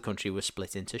 parts of the country were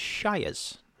split into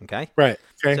shires, okay? Right.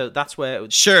 Okay. So that's where... It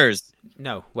would, Shures.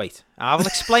 no, wait. I will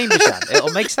explain, Bajan.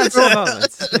 It'll make sense in a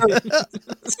moment.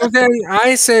 So then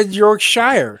I said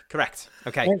Yorkshire. Correct.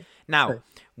 Okay. Now,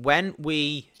 when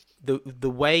the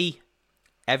way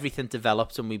everything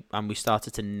developed and we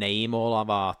started to name all of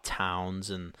our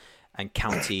towns and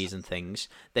counties and things,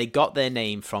 they got their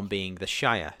name from being the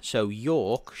Shire. So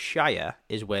Yorkshire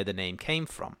is where the name came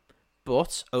from.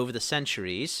 But over the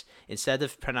centuries, instead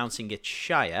of pronouncing it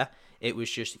Shire, it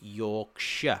was just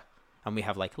Yorkshire. And we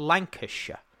have like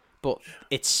Lancashire. But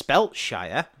it's spelt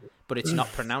Shire, but it's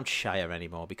not pronounced Shire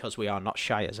anymore because we are not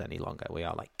shires any longer. We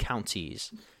are like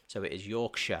counties. So it is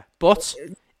Yorkshire. But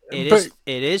it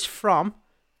is from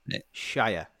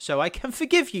Shire. So I can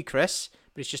forgive you, Chris,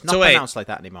 but it's just not pronounced like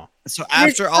that anymore. So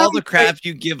after all the crap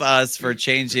you give us for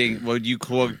changing what you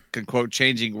quote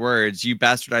changing words, you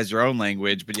bastardize your own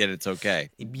language, but yet it's okay.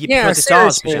 Because it's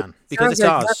ours, seriously. Bajan. Because it's Sounds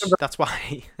like ours. nothing but- That's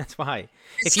why. That's why.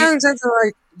 It sounds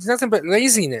like nothing but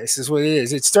laziness is what it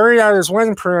is. It started out as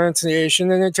one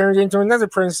pronunciation, and it turned into another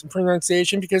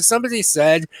pronunciation because somebody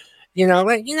said, what,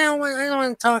 I don't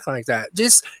want to talk like that.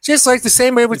 Just like the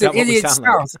same way with Is that the what we idiot sound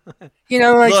like? South. Look, don't just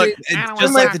wanna like talk the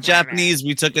like Japanese,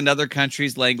 we took another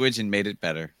country's language and made it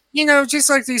better. Just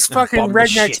like these fucking bomb the rednecks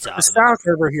shit from out the of South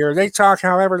over here. They talk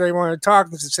however they want to talk.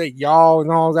 They say y'all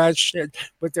and all that shit,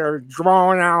 but they're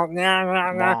drawing out.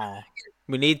 Nah.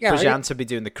 We need Yeah, Bajan to be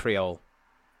doing the Creole.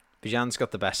 Bajan's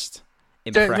got the best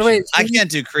impression. I can't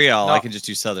do Creole. No. I can just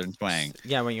do Southern twang.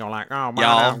 Yeah, when you're like, oh, man,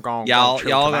 Y'all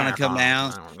gonna come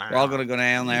down. We're all gonna go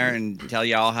down there and tell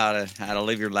y'all how to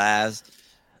live your lives.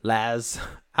 Laz.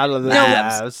 How do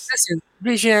Labs. Listen,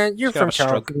 Bijan, you're Just from have a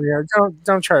stroke. California.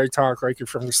 Don't try to talk like you're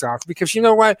from the South, because you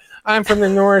know what? I'm from the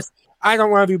North. I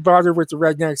don't want to be bothered with the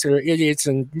rednecks or idiots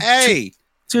and Hey,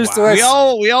 toothless.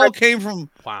 we all came from.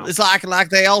 Wow. It's like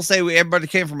they all say everybody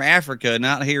came from Africa,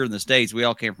 not here in the States. We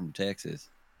all came from Texas.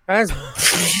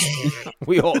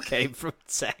 We all came from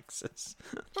Texas.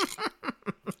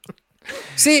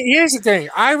 See, here's the thing.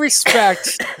 I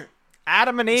respect.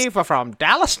 Adam and Eve are from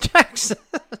Dallas, Texas.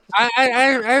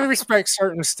 I respect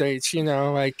certain states. You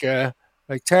know, like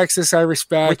Texas. I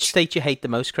respect. Which state you hate the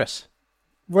most, Chris?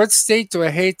 What state do I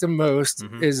hate the most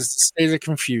is the state of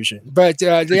confusion. But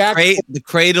the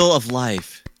cradle of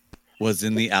life was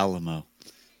in the Alamo.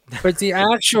 But the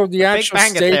actual Big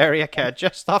Bang state, Theory occurred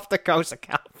just off the coast of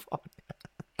California.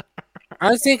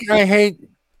 I think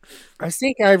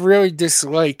I really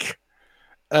dislike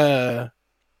West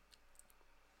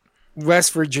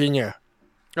Virginia.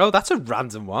 Oh, that's a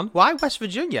random one. Why West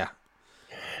Virginia?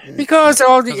 Because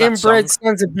all the Because that inbred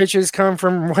sons of bitches come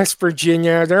from West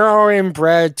Virginia. They're all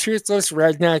inbred, toothless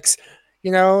rednecks,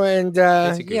 you know, and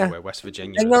That's a good yeah. where West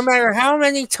Virginia And is. no matter how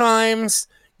many times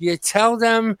you tell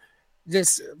them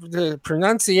the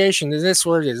pronunciation of this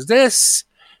word is this,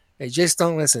 they just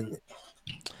don't listen.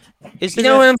 Is You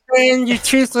there know what I'm saying? You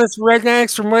toothless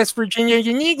rednecks from West Virginia,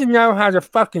 you need to know how to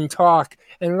fucking talk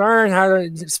and learn how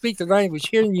to speak the language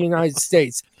here in the United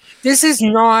States. This is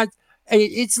not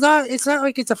it's not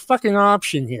like it's a fucking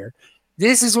option here.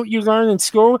 This is what you learn in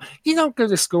school. You don't go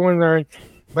to school and learn,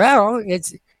 well,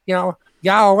 it's, you know,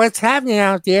 y'all, what's happening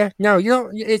out there? No, you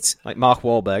don't. It's like Mark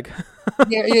Wahlberg.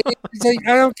 it's like,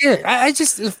 I don't get it. I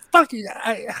just fucking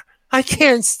I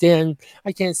can't stand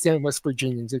West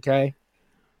Virginians. Okay,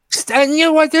 and you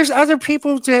know what? There's other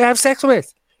people to have sex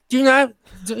with. Do not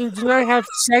have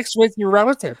sex with your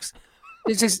relatives.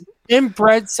 It's just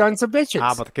inbred sons of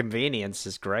bitches. But the convenience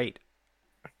is great.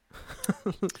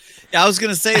 Yeah, I was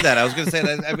gonna say that.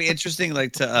 That'd be interesting,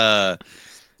 like to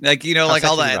like, you know, like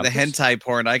all the hentai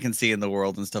porn I can see in the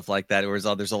world and stuff like that. Whereas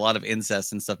there's a lot of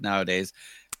incest and stuff nowadays.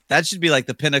 That should be like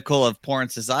the pinnacle of porn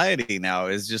society now.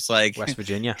 Is just like West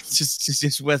Virginia,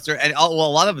 just Western, and a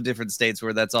lot of different states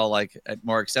where that's all like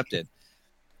more accepted.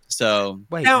 So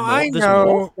wait, now I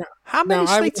know how many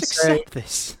states accept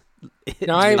this?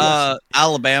 No,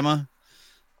 Alabama.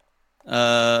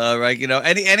 Right, you know,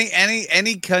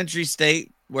 any country,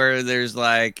 state where there's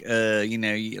like you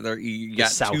know, you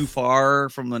got too far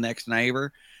from the next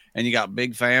neighbor and you got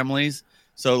big families,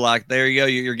 so like there you go,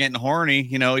 you're getting horny,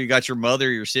 you know, you got your mother,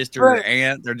 your sister, your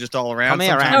aunt, they're just all around.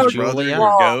 Sometimes your brother,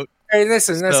 your goat. Hey,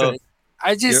 listen,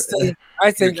 I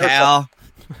think your cow,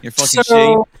 your fucking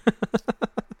sheep,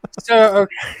 so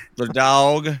the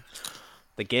dog,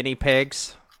 the guinea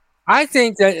pigs. I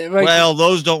think that, like, well,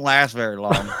 those don't last very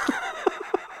long.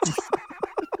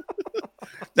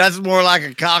 That's more like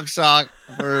a cocksock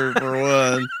for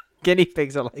one. Guinea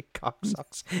pigs are like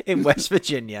cocksocks in West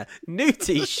Virginia. New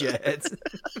T-shirt.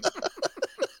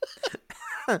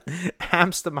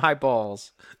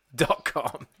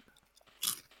 HamsterMyBalls.com.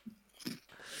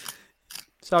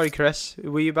 Sorry, Chris.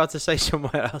 Were you about to say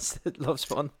somewhere else that loves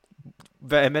fun?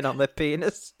 Vermin on their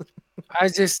penis? I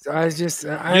just, you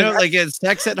know, like it's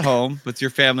sex at home with your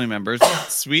family members.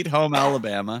 Sweet home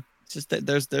Alabama. It's just that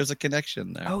there's a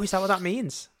connection there. Oh, is that what that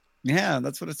means? Yeah,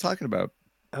 that's what it's talking about.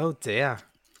 Oh dear.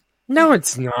 No,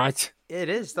 it's not. It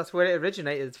is. That's where it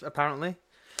originated, apparently.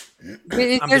 It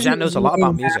Bijan knows a lot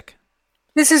about music.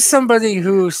 This is somebody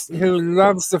who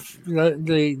loves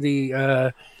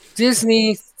the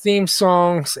Disney theme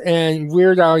songs and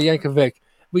Weird Al Yankovic.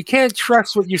 We can't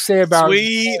trust what you say about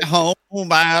Sweet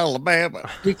Home Alabama.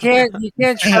 You can't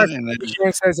trust what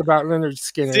Bijan says about Leonard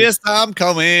Skinner. Just I'm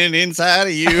coming inside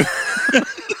of you.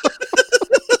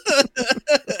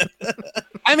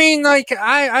 I mean, like,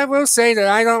 I will say that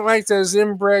I don't like those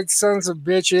inbred sons of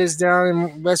bitches down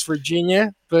in West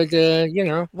Virginia, but, you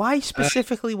know. Why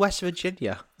specifically West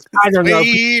Virginia? I don't know.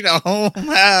 Sweet Home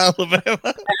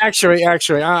Alabama. Actually,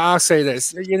 I'll say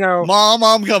this. You know. Mom,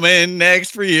 I'm coming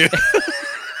next for you.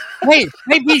 Hey,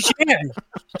 Bijan,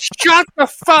 shut the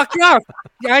fuck up.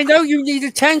 I know you need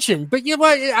attention, but you know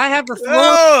what? I have a flow.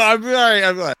 Oh, I'm sorry.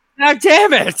 God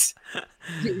damn it.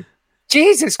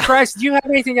 Jesus Christ. Do you have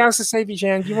anything else to say,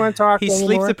 Bijan? Do you want to talk He's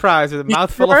anymore? sleep deprived with a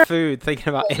mouthful of food thinking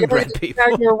about inbred people.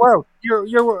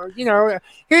 You're, you know,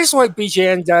 here's what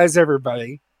Bijan does,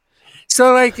 everybody.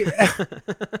 So, like, he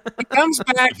comes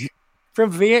back from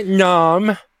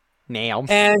Vietnam. Now.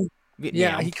 And,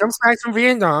 yeah, he comes back from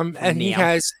Vietnam, and he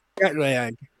has jet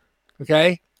lag.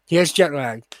 Okay, he has jet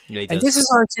lag, Yeah, he and does. this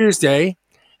is on Tuesday,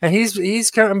 and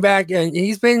he's coming back, and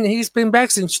he's been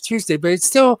back since Tuesday, but it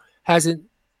still hasn't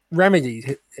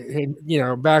remedied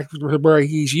him, back to where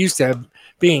he's used to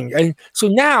being. And so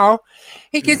now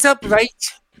he gets up late.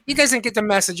 He doesn't get the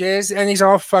messages, and he's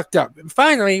all fucked up. And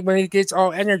finally, when he gets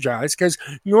all energized, because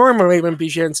normally when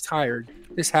Bijan's tired,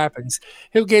 this happens.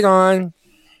 He'll get on,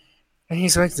 and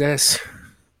he's like this.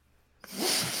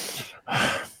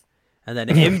 And then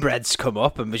inbreds come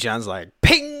up, and Bijan's like,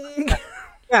 ping!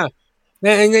 Yeah.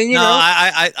 And then,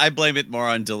 I blame it more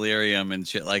on delirium and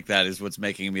shit like that is what's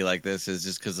making me like this, is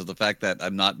just because of the fact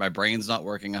that my brain's not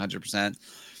working 100%.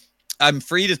 I'm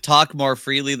free to talk more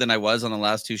freely than I was on the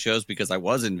last two shows because I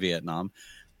was in Vietnam.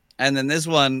 And then this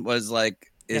one was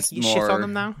like, it's you more. Shit on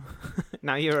them now?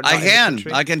 Now you're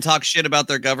I can talk shit about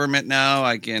their government now.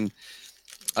 I can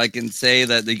say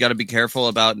that they got to be careful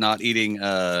about not eating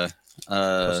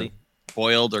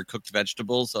boiled or cooked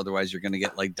vegetables, otherwise you're gonna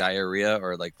get like diarrhea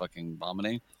or like fucking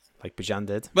vomiting, like Bijan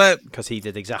did. But because he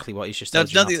did exactly what he's just.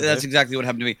 That's nothing. That's exactly what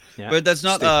happened to me. Yeah. But that's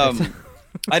not.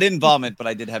 I didn't vomit, but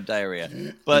I did have diarrhea.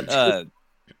 But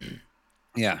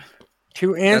yeah.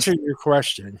 To answer your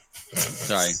question,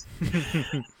 sorry.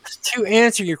 To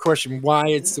answer your question, why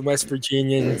it's the West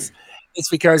Virginians? It's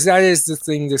because that is the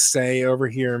thing to say over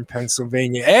here in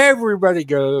Pennsylvania. Everybody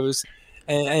goes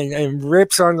and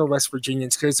rips on the West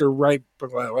Virginians because they're right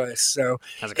below us. So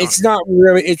it's not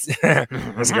really. It's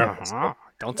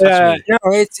don't touch me. No,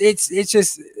 it's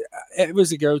just it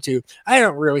was a go-to. I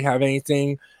don't really have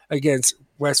anything against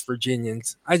West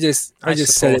Virginians. I just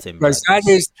said it because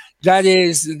that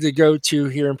is the go-to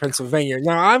here in Pennsylvania.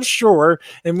 Now I'm sure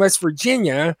in West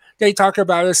Virginia they talk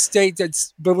about a state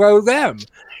that's below them.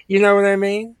 You know what I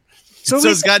mean? So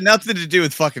it's got nothing to do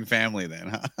with fucking family then,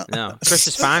 huh? No, Chris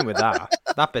is fine with that.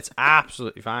 That bit's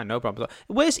absolutely fine, no problem.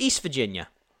 Where's East Virginia?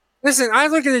 Listen, I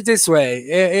look at it this way.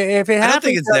 If it I don't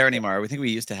think it's there anymore. We think we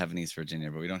used to have an East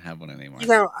Virginia, but we don't have one anymore.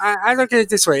 I look at it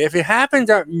this way. If it happened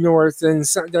up north, then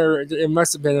it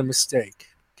must have been a mistake.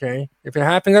 Okay? If it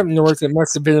happened up north, it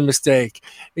must have been a mistake.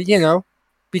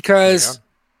 Because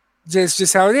that's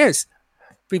just how it is.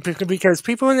 Because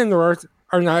people in the north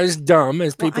are not as dumb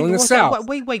as people in the south.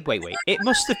 Wait. It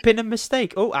must have been a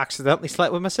mistake. Oh, accidentally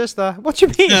slept with my sister. What do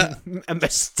you mean? A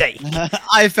mistake?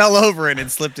 I fell over and it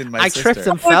slipped in my sister. I tripped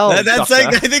and fell. I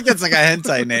think that's like a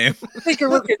hentai name. Take a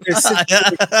look at this.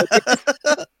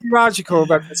 Logical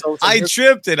about this whole thing. I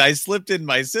tripped and I slipped in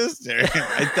my sister.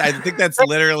 I think that's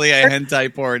literally a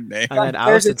hentai porn name. And then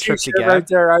Allison tripped again. Right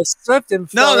there. I slipped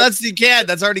and fell. No, you can't.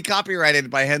 That's already copyrighted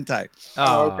by hentai.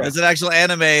 Oh, okay. There's an actual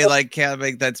anime like can't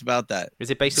make that's about that. Is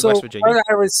it based in West Virginia? What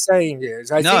I was saying is,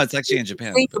 it's actually in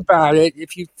Japan.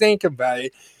 If you think about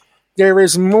it, there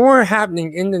is more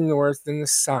happening in the north than the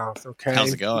south. Okay,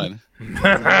 how's it going?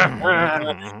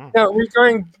 No, we're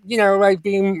going, like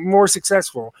being more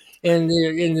successful in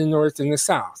the north than the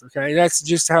south. Okay, that's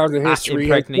just how the history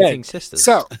impregnating sisters.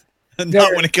 So,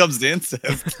 not when it comes to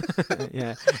incest.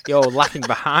 Yeah, you're lacking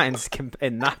behind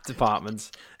in that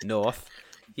department, north.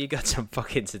 You got some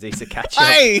fucking to do to catch up.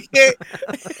 Hey!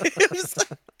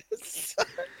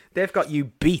 They've got you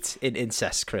beat in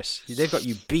incest, Chris. They've got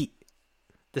you beat.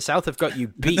 The South have got you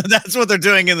beat. That's what they're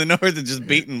doing in the North. They're just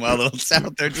beating, while the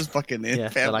South, they're just fucking in family.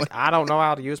 They're like, I don't know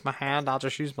how to use my hand. I'll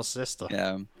just use my sister.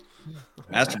 Yeah.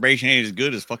 Masturbation ain't as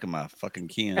good as fucking my fucking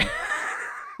kin.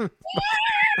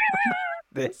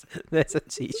 There's a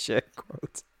t-shirt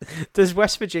quote. Does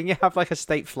West Virginia have like a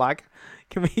state flag?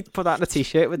 Can we put that in a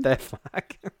t-shirt with their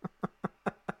flag?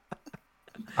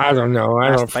 I don't know.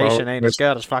 I don't follow. Ain't as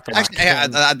good as fucking.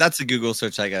 That's a Google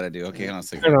search I gotta do. Okay, I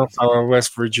don't follow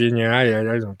West Virginia. I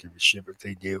don't give a shit what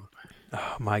they do.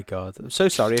 Oh my god! I'm so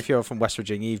sorry if you're from West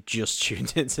Virginia. You've just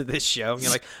tuned into this show and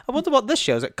you're like, I wonder what this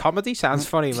show's at. Comedy sounds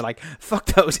funny. And we're like, fuck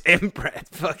those inbred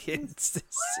fucking.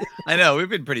 I know we've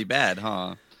been pretty bad,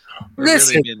 huh?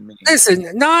 Listen,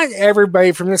 not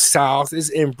everybody from the South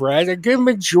is inbred. A good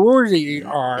majority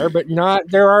are, but not.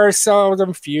 There are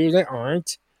seldom few that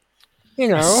aren't.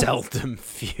 Seldom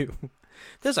few.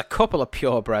 There's a couple of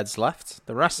purebreds left.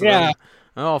 The rest of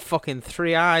them, fucking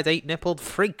 3-eyed, 8-nippled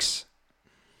freaks.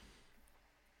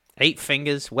 8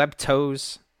 fingers, webbed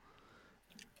toes.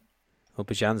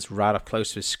 Bijan's right up close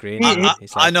to his screen.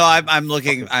 I know. I'm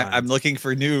looking. I'm looking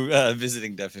for new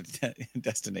visiting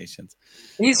destinations.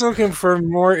 He's looking for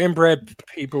more inbred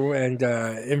people and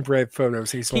inbred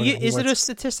photos. Is there a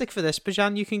statistic for this,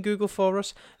 Bijan? You can Google for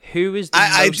us. Who is the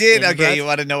I most did. inbred? Okay, you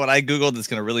want to know what I googled? That's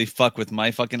gonna really fuck with my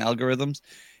fucking algorithms.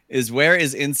 Is where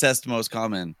is incest most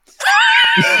common?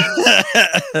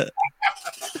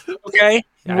 Okay,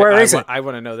 where is it? I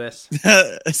want to know this.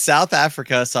 South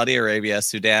Africa, Saudi Arabia,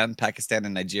 Sudan, Pakistan,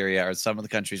 and Nigeria are some of the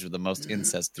countries with the most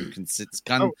incest through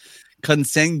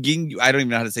consanguine. I don't even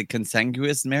know how to say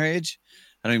consanguous marriage.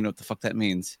 I don't even know what the fuck that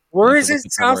means. Where is it?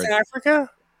 South Africa?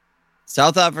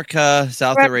 South Africa,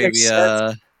 South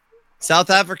Arabia. South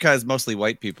Africa is mostly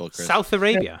white people, Chris. South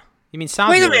Arabia? You mean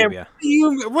Saudi Arabia?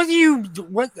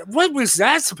 What was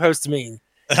that supposed to mean?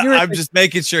 I'm just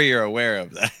making sure you're aware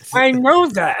of that. I know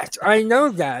that.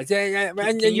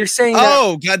 And you're saying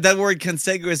God, that word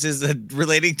consanguous is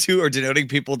relating to or denoting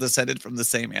people descended from the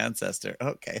same ancestor.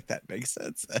 Okay, that makes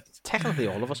sense. Technically,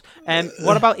 all of us.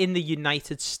 What about in the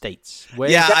United States?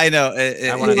 I know.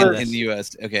 In the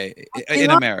U.S. Okay, in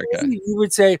America. You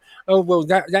would say, oh, well,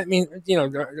 that means,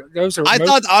 those are...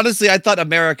 I thought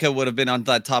America would have been on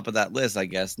the top of that list, I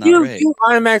guess. You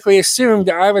automatically assumed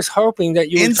that I was hoping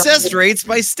that you... Incest rates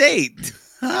by state.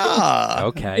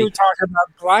 Okay. You were talking about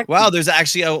black people. Wow, there's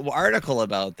actually an article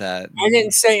about that. I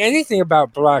didn't say anything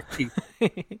about black people.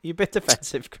 You're a bit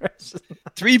defensive, Chris.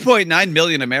 3.9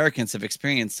 million Americans have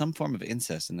experienced some form of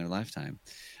incest in their lifetime.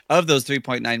 Of those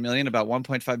 3.9 million, about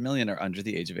 1.5 million are under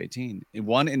the age of 18.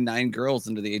 1 in 9 girls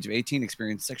under the age of 18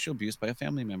 experience sexual abuse by a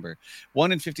family member.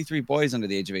 1 in 53 boys under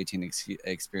the age of 18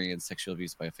 experience sexual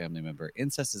abuse by a family member.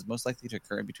 Incest is most likely to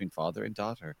occur between father and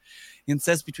daughter.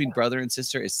 Incest between brother and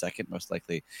sister is second most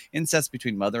likely. Incest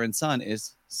between mother and son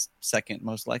is second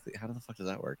most likely. How the fuck does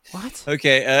that work? What?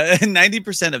 Okay,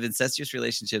 90% of incestuous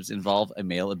relationships involve a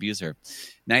male abuser.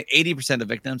 80% of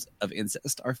victims of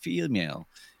incest are female.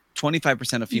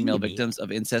 25% of female victims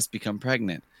of incest become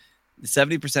pregnant.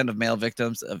 70% of male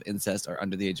victims of incest are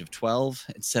under the age of 12.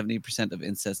 And 70% of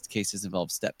incest cases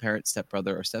involve step-parent,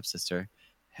 stepbrother, or stepsister.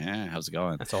 How's it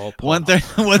going? That's all. One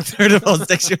third of all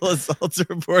sexual assaults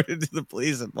reported to the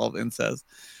police involve incest.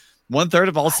 1/3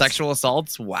 of all sexual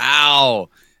assaults? Wow.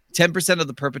 10% of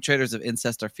the perpetrators of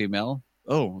incest are female.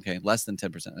 Oh, okay. Less than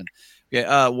 10%. Okay.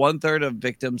 1/3 of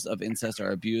victims of incest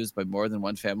are abused by more than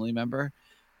one family member.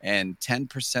 And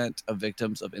 10% of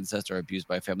victims of incest are abused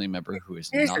by a family member who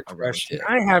is not a relative.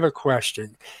 I have a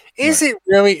question. Is it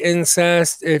really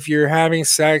incest if you're having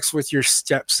sex with your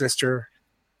stepsister?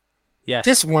 Yes.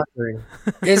 Just wondering.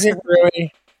 Is it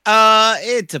really?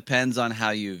 It depends on how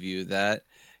you view that.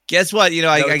 Guess what?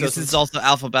 I guess it's also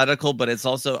alphabetical, but it's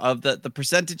also of the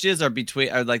percentages are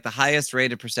like the highest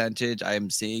rated percentage I am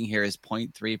seeing here is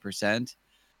 0.3%.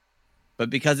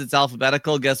 But because it's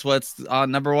alphabetical, guess what's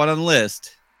on number 1 on the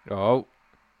list? Oh.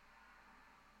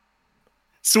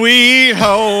 Sweet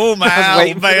home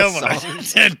Alabama.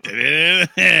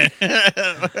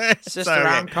 Sister,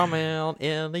 I'm coming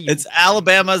in the... It's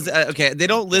Alabama's. Okay, they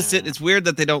don't list it. It's weird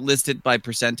that they don't list it by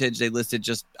percentage. They list it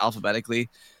just alphabetically.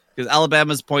 Because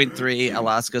Alabama's 0.3,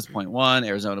 Alaska's 0.1,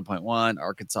 Arizona 0.1,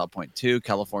 Arkansas 0.2,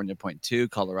 California 0.2,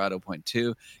 Colorado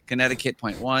 0.2, Connecticut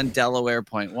 0.1, Delaware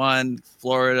 0.1,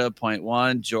 Florida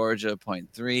 0.1, Georgia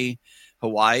 0.3,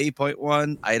 Hawaii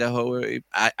 0.1, Idaho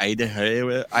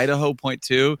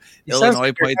 0.2,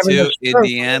 Illinois 0.2,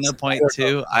 Indiana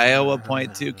 0.2, Iowa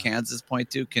 0.2, Kansas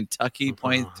 0.2, Kentucky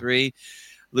 0.3,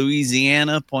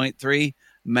 Louisiana 0.3,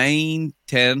 Maine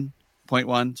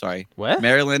 10.1. Sorry, what?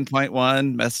 Maryland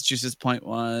 0.1, Massachusetts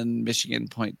 0.1, Michigan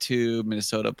 0.2,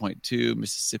 Minnesota 0.2,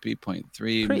 Mississippi 0.3.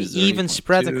 Pretty Missouri even 0.2.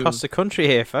 spread across the country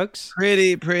here, folks.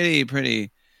 Pretty.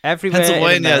 Everywhere.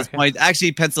 Pennsylvania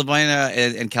actually Pennsylvania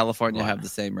and California have the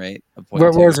same rate of 0.2.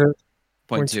 What was it?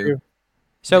 0.2.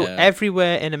 So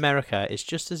everywhere in America is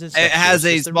just as incestuous. It has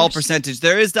a as the small rest. percentage.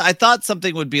 There is. I thought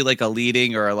something would be like a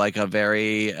leading or like a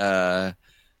very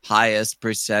highest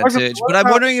percentage, but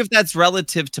I'm wondering if that's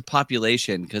relative to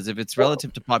population. Because if it's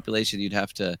relative to population, you'd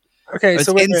have to. Okay, it's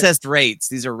so incest rates.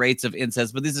 These are rates of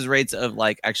incest, but this is rates of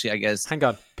like actually, I guess. Hang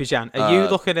on, Bijan, are you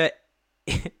looking at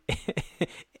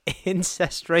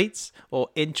incest rates or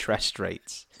interest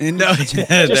rates? No,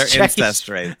 they're incest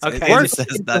rates. Okay,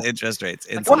 incest, not interest rates.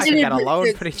 I can get a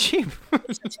loan pretty cheap.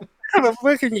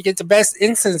 Where can you get the best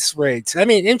interest rates?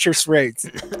 Interest rates.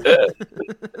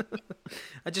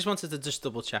 I just wanted to just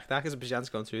double check that because Bijan's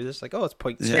gone through this. Like, it's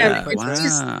 0.2. Yeah,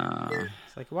 wow.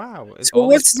 It's like, wow. So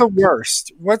what's the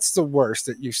worst? What's the worst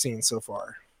that you've seen so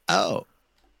far? Oh,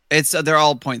 they're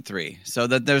all 0.3. So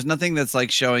that there's nothing that's like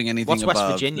showing anything. What's above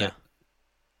West Virginia?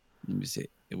 Let me see.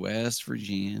 West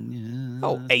Virginia.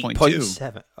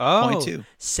 8.7. Oh, 0.2.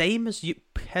 Same as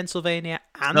Pennsylvania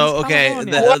and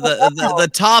California. The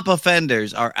top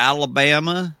offenders are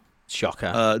Alabama.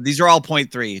 Shocker. These are all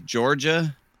 0.3.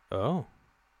 Georgia. Oh.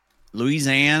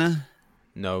 Louisiana.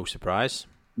 No surprise.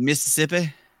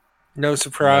 Mississippi. No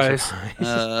surprise.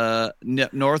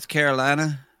 North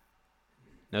Carolina.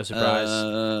 No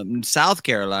surprise. South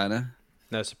Carolina.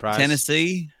 No surprise.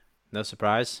 Tennessee. No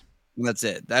surprise. That's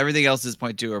it. Everything else is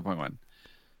 0.2 or 0.1.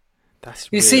 That's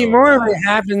You see, more of it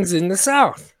happens in the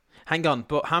South. Hang on,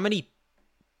 but how many?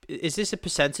 Is this a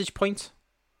percentage point?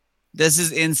 This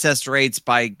is incest rates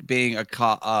by being a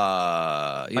per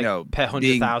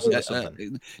 100,000 or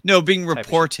something. Being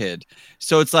reported.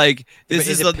 So it's like this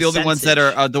is the only ones that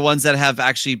are the ones that have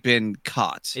actually been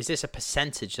caught. Is this a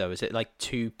percentage though? Is it like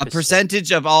 2%? A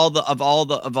percentage of all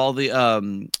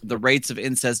the rates of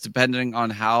incest, depending on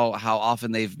how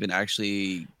often they've been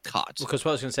actually caught. Because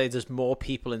what I was going to say, there's more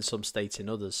people in some states than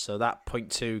others, so that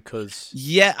 0.2 because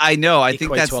yeah, I know. I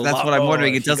think that's what I'm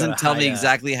wondering. It doesn't tell me higher.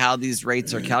 exactly how these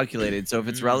rates are calculated. So if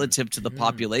it's relative to the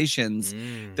populations,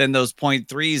 then those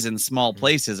 0.3s in small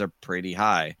places are pretty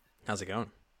high. How's it going?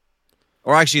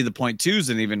 Or actually, the 0.2s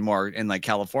and even more in like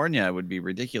California would be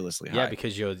ridiculously high. Yeah,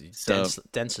 because you're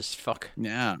dense as fuck.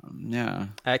 Yeah.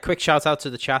 Quick shout out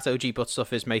to the chat. OG Butt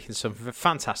Stuff is making some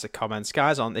fantastic comments,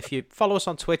 guys. If you follow us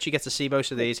on Twitch, you get to see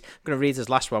most of these. I'm going to read his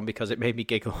last one because it made me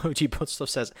giggle. OG Butt Stuff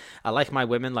says, "I like my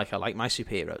women like I like my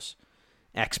superheroes,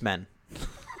 X-Men."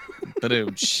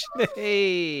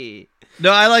 Hey.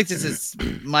 No, I like this.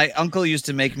 My uncle used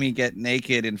to make me get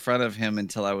naked in front of him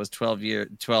until I was 12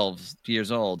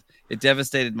 years old. It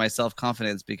devastated my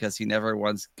self-confidence because he never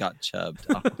once got chubbed.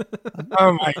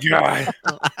 Oh my god.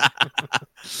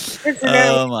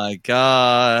 Oh my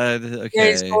god. Okay.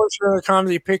 Today's Culture of the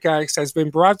Comedy Pickaxe has been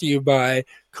brought to you by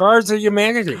Cards of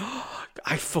Humanity.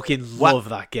 I fucking love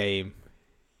that game.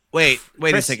 Wait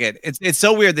a second. It's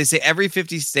so weird. They say every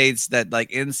 50 states that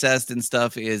like incest and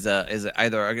stuff is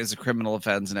either a criminal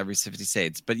offense in every 50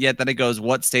 states, but yet then it goes,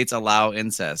 what states allow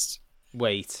incest?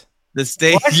 Wait, the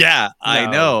state? What? Yeah, no. I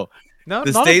know. No,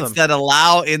 the states that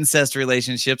allow incest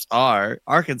relationships are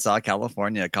Arkansas,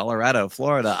 California, Colorado,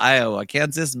 Florida, Iowa,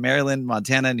 Kansas, Maryland,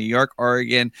 Montana, New York,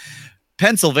 Oregon,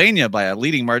 Pennsylvania by a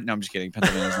leading margin. No, I'm just kidding.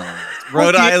 Pennsylvania's not on the list.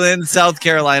 Rhode Island, South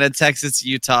Carolina, Texas,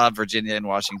 Utah, Virginia, and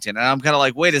Washington. And I'm kind of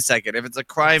like, wait a second. If it's a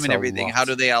crime and everything, how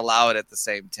do they allow it at the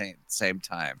same time?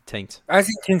 Taint. I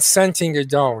think consenting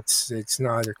adults, it's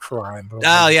not a crime.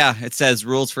 Oh, yeah. It says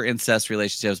rules for incest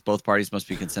relationships. Both parties must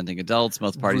be consenting adults.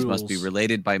 Both parties must be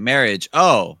related by marriage.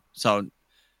 Oh, so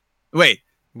wait.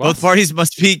 What? Both parties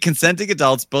must be consenting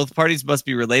adults. Both parties must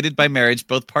be related by marriage.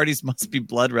 Both parties must be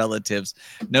blood relatives.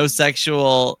 No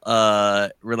sexual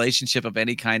relationship of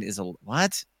any kind is a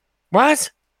what?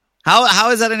 What?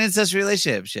 How is that an incest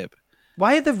relationship?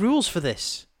 Why are there rules for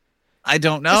this? I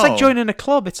don't know. It's like joining a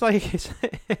club. It's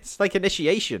like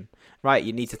initiation. Right,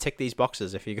 you need to tick these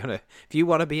boxes if you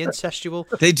want to be incestual.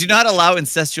 They do not allow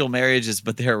incestual marriages,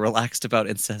 but they're relaxed about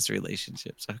incest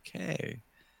relationships. Okay,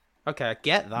 I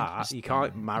get that. You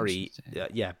can't marry.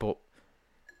 Yeah, but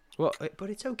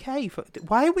it's okay.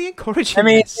 Why are we encouraging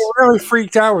this? They really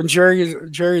freaked out when Jerry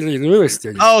Lee Lewis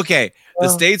did it. Oh, okay. The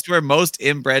states where most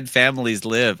inbred families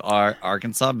live are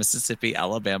Arkansas, Mississippi,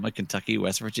 Alabama, Kentucky,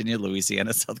 West Virginia,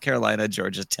 Louisiana, South Carolina,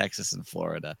 Georgia, Texas, and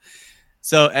Florida.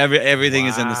 So everything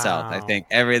is in the South. I think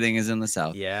everything is in the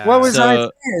South. Yeah. What was I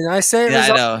saying? I say it was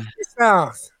in the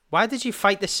South. Why did you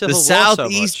fight this civil war so much? The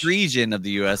southeast region of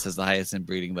the U.S. has the highest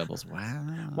inbreeding levels.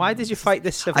 Wow. Why did you fight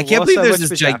this civil war? I can't believe there's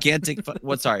this gigantic.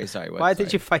 Sorry. Why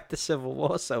did you fight the civil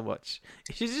war so much?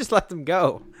 You should just let them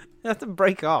go. Let them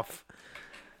break off.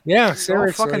 Yeah,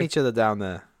 seriously. All fucking each other down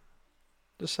there.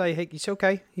 Just say, hey, it's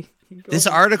okay. This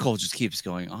article just keeps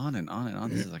going on and on and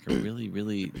on. This is like a really,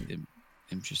 really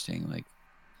interesting.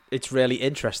 It's really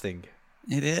interesting.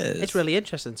 It is. It's really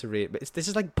interesting to read, but this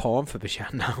is like porn for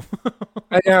Bishan now.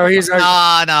 I know he's like,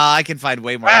 no, I can find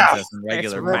way more incest than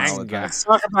regular manga. Let's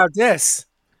talk about this.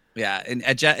 Yeah, in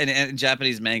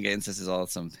Japanese manga, incest is all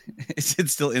something. Is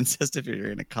it still incest if you're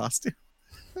in a costume?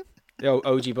 Yo,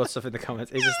 OG Butt Stuff in the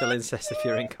comments. Is it still incest if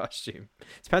you're in costume?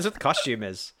 Depends what the costume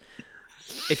is.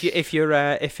 If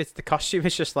it's the costume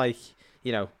is just like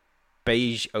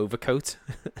beige overcoat,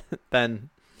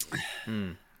 then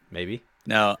maybe.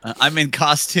 No, I'm in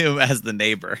costume as the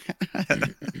neighbor.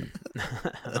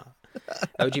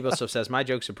 OG Butt Stuff says, my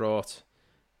jokes are brought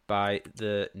by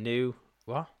the new,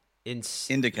 what? Indica.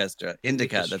 That's a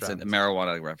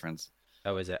marijuana reference.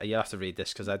 Oh, is it? You'll have to read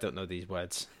this because I don't know these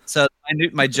words. So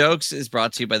my jokes is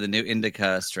brought to you by the new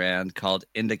indica strand called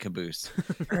Indica Boost.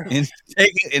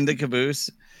 Take Indica Boost.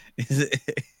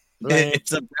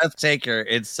 It's a breath taker.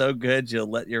 It's so good you'll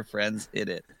let your friends hit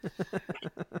it.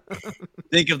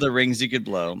 Think of the rings you could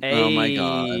blow. Hey. Oh my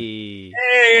god.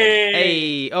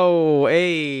 Hey. Oh,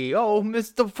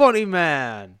 Mr. Funny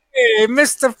Man. Hey,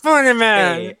 Mr. Funny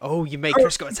Man. Hey. Oh, you make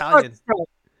Crisco Italian.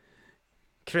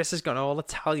 Chris has gone all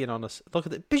Italian on us. Look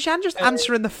at it. Bijan just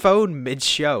answering the phone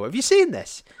mid-show. Have you seen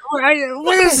this?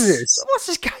 What is this? What's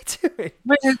this guy doing?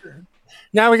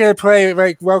 Now we got to play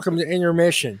like "Welcome to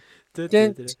Intermission."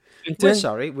 We're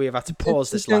sorry, we have had to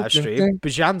pause this live stream.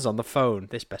 Bijan's on the phone.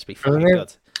 This best be fucking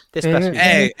good. This best be.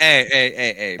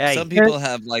 Hey! Some people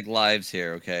have like lives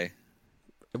here. Okay.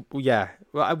 Yeah.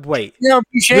 Well, wait. No,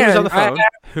 Who was on the phone?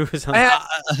 Who was on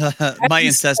the phone? My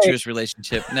incestuous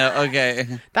relationship. No, okay.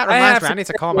 That reminds me, I need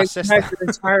to call my sister.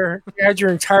 You had your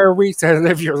entire week to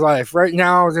live your life. Right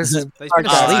now, this is.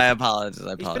 I apologize.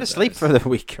 He's been asleep for the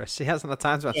week, Chris. He hasn't had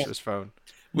time to answer his phone.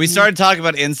 We started talking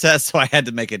about incest, so I had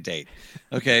to make a date.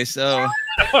 Okay, so.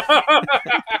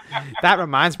 That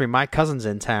reminds me, my cousin's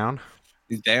in town.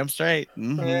 He's damn straight.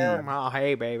 Mm-hmm. Oh,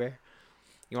 hey, baby.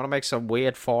 You want to make some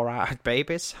weird 4-eyed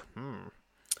babies?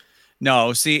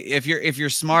 No, see, if you're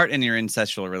smart in your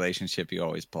incestual relationship, you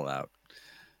always pull out.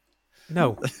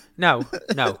 No,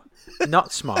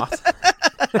 not smart.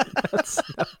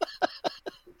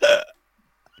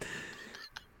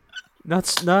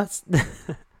 Not.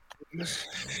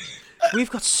 We've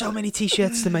got so many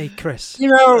T-shirts to make, Chris. You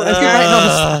know,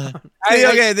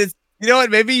 you know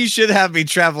what? Maybe you should have me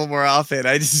travel more often.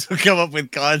 I just come up with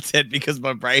content because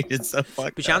my brain is so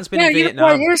fucked. Bijan's been in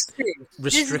Vietnam. Restricted.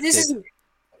 This is,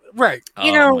 right.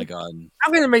 Oh my god.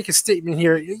 I'm going to make a statement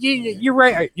here. You're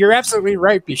right. You're absolutely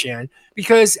right, Bijan.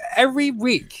 Because every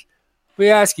week we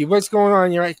ask you what's going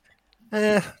on. You're like,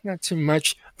 not too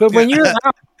much. But when you're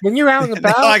out and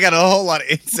about, now I got a whole lot of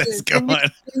incest going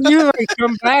on. You like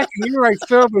come back and you're like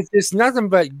filled with just nothing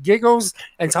but giggles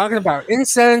and talking about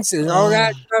incense and all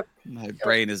that stuff. My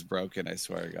brain is broken. I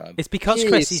swear to God. It's because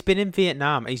Chris, he's been in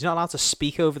Vietnam. He's not allowed to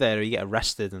speak over there, or you get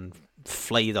arrested and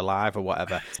flayed alive or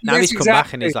whatever. Now he's come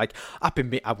back and he's like, I've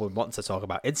been wanting to talk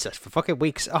about incest for fucking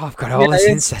weeks. Oh, I've got all this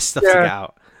incest stuff to get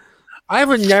out. I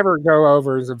would never go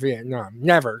over to Vietnam,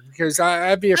 never, because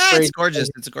I'd be afraid. It's gorgeous.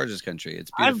 It's a gorgeous country.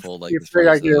 It's beautiful. I'd be afraid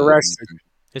I'd get arrested.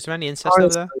 Is there any incest over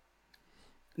there?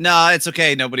 No, it's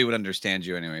okay. Nobody would understand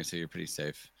you anyway, so you're pretty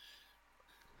safe.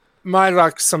 My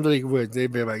luck, somebody would.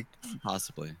 They'd be like,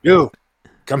 possibly. You,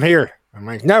 come here. I'm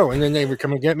like, no, and then they would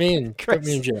come and get me and put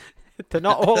me in jail. They're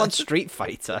not all on Street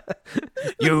Fighter.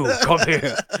 You come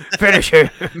here, finish him.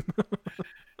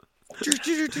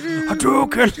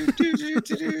 Hadouken!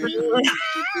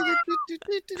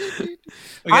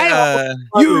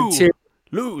 You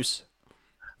lose.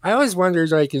 I always wondered,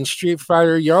 like in Street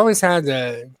Fighter, you always had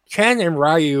the Ken and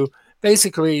Ryu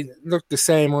basically looked the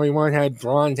same. Only one had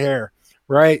blonde hair,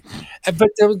 right? But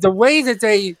the way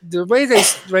they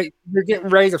like they're getting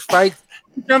ready to fight,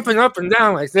 jumping up and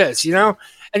down like this, you know.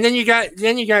 And then you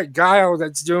got Guile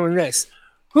that's doing this.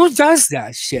 Who does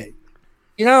that shit?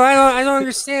 You know, I don't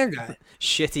understand that.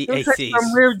 Shitty it 80s. Like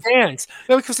some weird dance.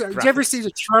 Because, do you ever see the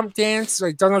Trump dance?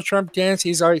 Like Donald Trump dance?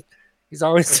 He's always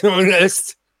doing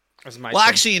this. Well,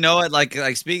 actually, you know what? Like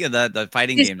speaking of the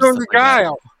fighting he's games, doing the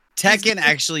Guile. Tekken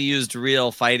actually used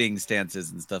real fighting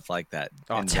stances and stuff like that.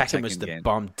 Oh, Tekken was the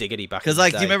bomb diggity back. Because,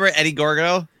 like, do you remember Eddie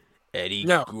Gorgo?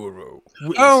 Guru.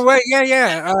 Oh wait,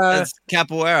 yeah. That's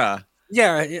capoeira.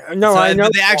 Yeah, no, so I know.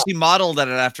 They actually modeled it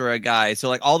after a guy, so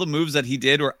like all the moves that he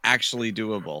did were actually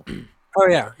doable. Oh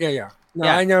yeah. No,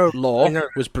 yeah. I know. Law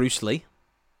was Bruce Lee.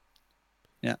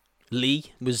 Yeah.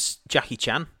 Lee was Jackie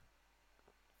Chan.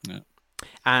 Yeah.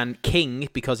 And King,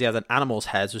 because he had an animal's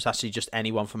head, was actually just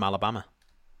anyone from Alabama.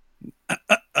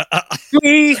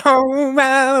 Sweet home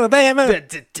Alabama.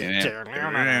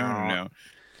 No.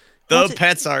 The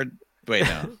pets are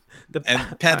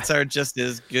and pets are just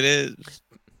as good as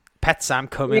pets. I'm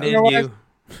coming in you.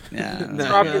 Yeah,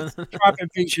 dropping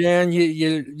Bijan,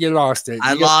 you lost it.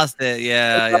 I lost it.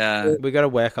 Yeah. We got to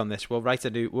work on this. We'll write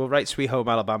Sweet Home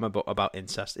Alabama, but about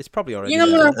incest. It's probably already. You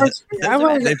know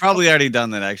what? They probably already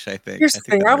done that. Actually, I think. Here's the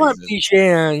thing. I want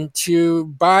Bijan to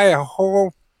buy a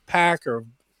whole pack of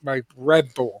like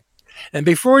Red Bull, and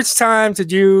before it's time to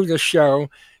do the show,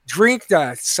 drink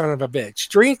that son of a bitch.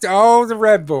 Drink all the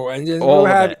Red Bull, and then we'll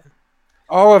have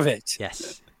all of it.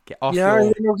 Yes. Get off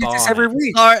we'll get this every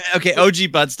week. Okay,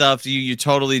 OG butt stuff. You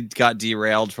totally got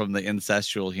derailed from the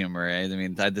incestual humor. Right? I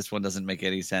mean, this one doesn't make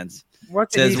any sense.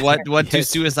 What do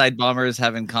suicide bombers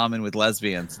have in common with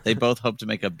lesbians? They both hope to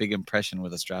make a big impression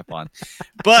with a strap-on.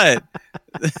 But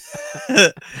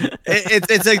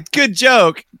it's a good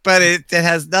joke, but it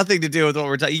has nothing to do with what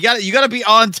we're talking. You got to be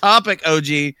on topic, OG.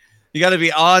 You got to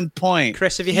be on point.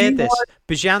 Chris, have you heard this?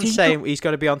 Bijan's saying he's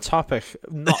got to be on topic.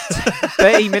 Not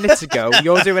 30 minutes ago,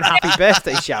 you're doing happy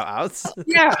birthday shout-outs.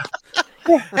 Yeah.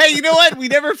 Hey, you know what? We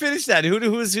never finished that.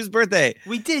 Whose birthday?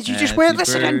 We did. You just weren't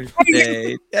listening.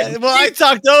 Well, I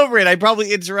talked over it. I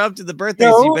probably interrupted the birthday,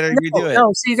 so you better redo it.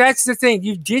 No, see, that's the thing.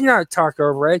 You did not talk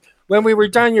over it. When we were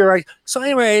done, you're like, so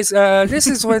anyways, this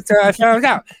is what I found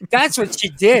out. That's what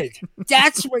you did.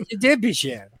 That's what you did,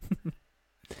 Bijan.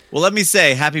 Well, let me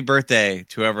say happy birthday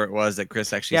to whoever it was that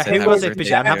Chris actually said. Who was it, birthday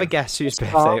Bijan? to. Have a guess whose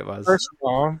birthday it was. First of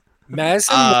all,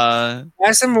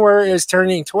 Madison Moore is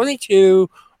turning 22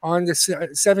 on the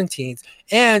 17th,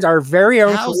 and our very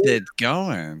own. How's it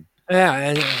going? Yeah,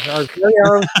 and our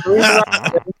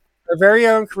very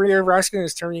own Korea Ruskin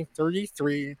is turning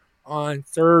 33 on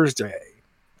Thursday,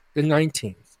 the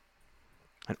 19th.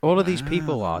 And all of these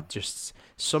people are just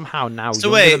somehow now.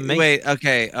 So wait,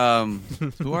 okay.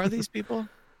 Who are these people?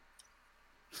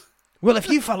 Well, if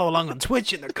you follow along on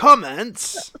Twitch in the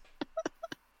comments.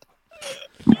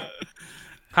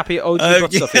 Happy OG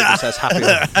butt stuff here says happy.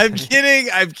 I'm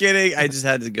kidding. I just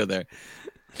had to go there.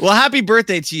 Well, happy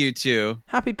birthday to you too.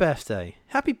 Happy birthday.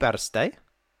 Happy birthday.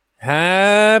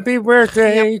 Happy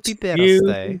birthday. Happy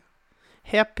birthday.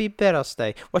 Happy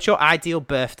birthday. What's your ideal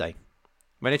birthday?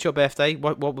 When it's your birthday,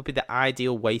 what would be the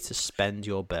ideal way to spend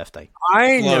your birthday?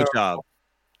 I know. Blowjob.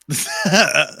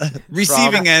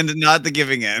 Receiving end, not the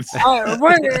giving end.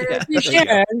 What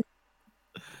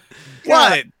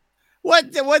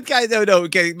guy? No.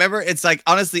 Okay, remember, it's like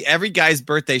honestly, every guy's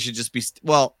birthday should just be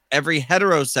every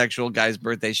heterosexual guy's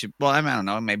birthday should. Well, I don't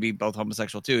know, maybe both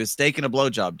homosexual too. Is steak and a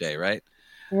blowjob day, right?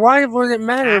 Why would it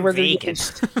matter whether you can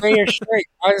stay or straight?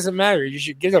 Why does it matter? You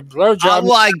should get a blowjob.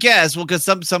 Well, I guess. Well, because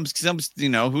some,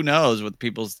 who knows what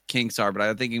people's kinks are? But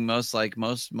I'm thinking most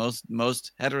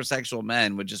heterosexual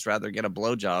men would just rather get a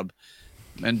blowjob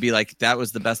and be like, that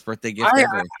was the best birthday gift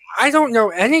ever. I don't know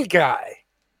any guy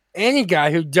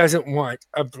who doesn't want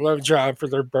a blowjob for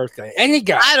their birthday. Any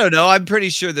guy. I don't know. I'm pretty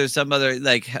sure there's some other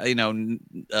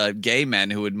gay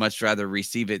men who would much rather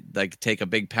receive it, like take a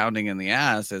big pounding in the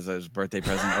ass as a birthday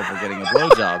present over getting a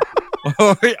blowjob,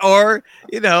 or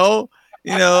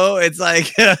it's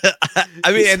like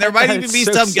I mean, and there might even be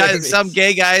some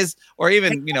gay guys, or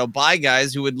even bi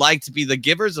guys who would like to be the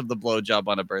givers of the blowjob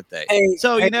on a birthday.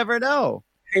 You never know.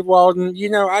 Hey Walden,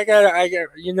 I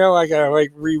gotta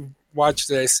like rewatch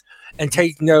this and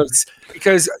take notes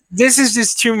because this is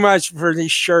just too much for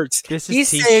these shirts. This is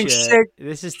t-shirt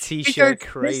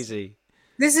crazy.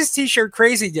 This is t-shirt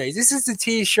crazy day. This is the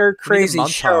t-shirt crazy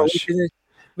show.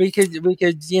 We could but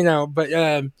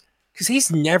because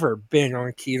he's never been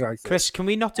on key like this. Chris, can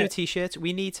we not do t-shirts?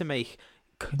 We need to make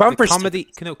bumper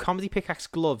comedy Pickaxe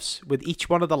gloves with each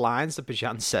one of the lines that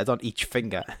Bijan said on each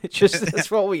finger.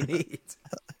 That's what we need.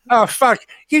 Oh fuck!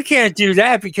 You can't do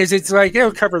that because it's like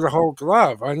it'll cover the whole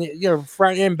glove on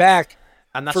front and back.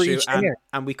 And that's true.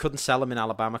 And we couldn't sell them in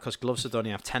Alabama because gloves would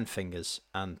only have 10 fingers,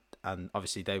 and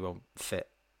obviously they won't fit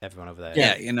everyone over there.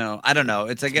 Yeah, I don't know.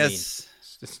 I guess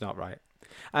it's not right.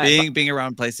 Being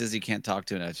around places you can't talk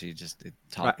to and actually just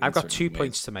talk. Right, I've got 2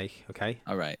 points to make. Okay.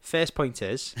 All right. First point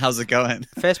is, how's it going?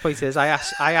 First point is, I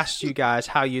asked you guys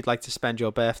how you'd like to spend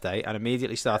your birthday, and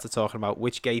immediately started talking about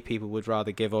which gay people would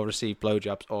rather give or receive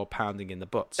blowjobs or pounding in the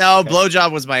butts. No, okay?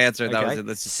 Blowjob was my answer. That was it.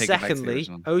 Let's just take Secondly, it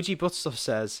back to OG Butt Stuff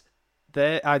says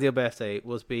their ideal birthday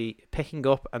would be picking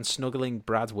up and snuggling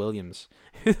Brad Williams.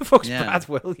 Who the fuck's Brad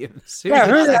Williams? Who the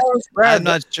hell is Brad? I'm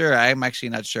not sure. I'm actually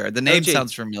not sure. The name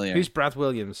sounds familiar. Who's Brad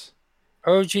Williams?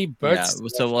 OG Butt. Yeah,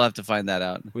 so we'll have to find that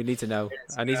out. We need to know.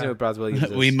 I need to know who Brad Williams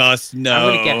is. We must know.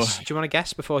 I'm going to guess. Do you want to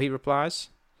guess before he replies?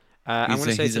 I'm going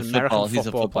to say he's an American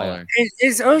football player.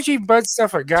 Is OG Butt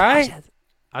Stuff a guy?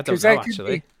 I don't know,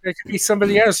 actually. That could be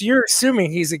somebody else. You're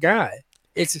assuming he's a guy.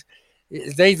 It's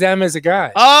they, them as a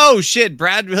guy. Oh, shit.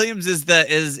 Brad Williams is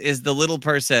the little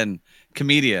person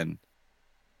comedian.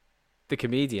 The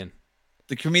comedian?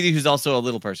 The comedian who's also a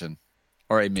little person.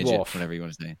 Or a midget, Dwarf. whatever you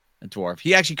want to say. A dwarf.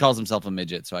 He actually calls himself a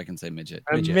midget, so I can say midget.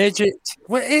 A midget.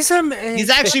 What is him? He's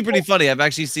actually pretty funny. I've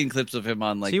actually seen clips of him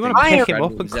on like. So you want to pick him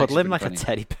up and cuddle him like a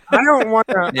teddy bear? I don't want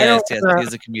to. Yes,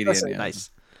 he's a comedian. Listen,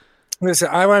 nice. Listen,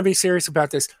 I want to be serious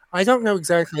about this. I don't know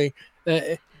exactly.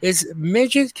 Is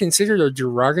midget considered a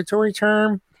derogatory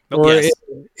term, or yes.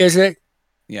 is it?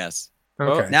 Yes.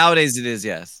 Okay. Nowadays it is.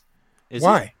 Yes.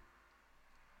 Why?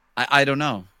 I don't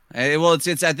know. Well,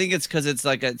 it's. I think it's because it's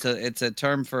like it's a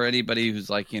term for anybody who's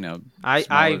like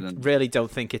I really don't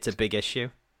think it's a big issue.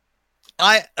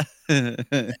 So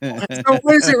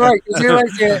what is it like? Is it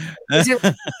like?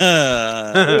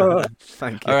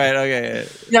 Thank you. All right. Okay.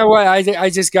 Yeah. Well, I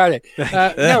just got it.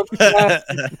 No.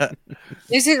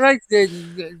 Is it like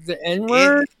the N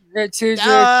word?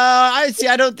 I see.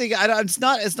 I don't think it's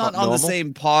not on normal? the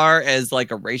same par as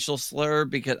like a racial slur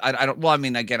because I don't. Well, I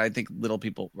mean, again, I think little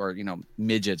people or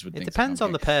midgets would. It think depends so,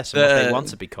 on the person what they want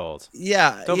to be called.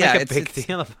 Yeah, Don't make a big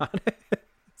deal about it.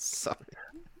 Sorry.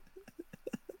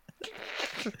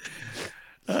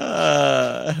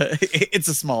 It's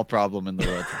a small problem in the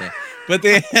world today, but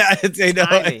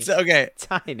it's okay.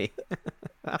 Tiny.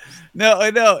 No,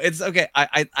 it's okay.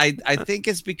 I think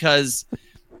it's because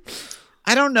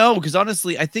I don't know because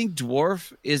honestly, I think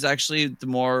dwarf is actually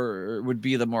would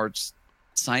be the more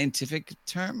scientific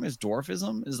term. Is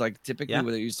dwarfism is like typically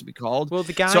what it used to be called. Well,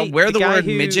 the guy. So where the word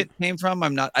who... midget came from,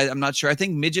 I'm not sure. I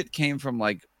think midget came from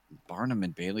like Barnum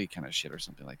and Bailey kind of shit or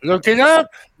something like that. Look it up.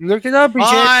 Fine,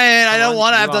 I don't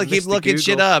want to have to keep looking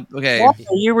shit up. Okay. Well,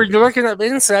 you were looking up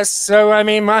incest, so I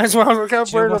mean, might as well look up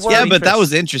where the word. Yeah, but that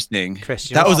was interesting. Chris,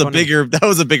 that was a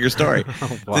bigger story.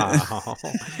 Oh, wow.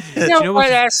 You know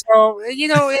what, asshole? You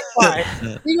know it's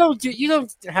fine. You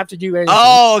don't have to do anything.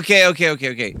 Oh, okay.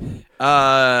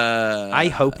 I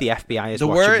hope the FBI is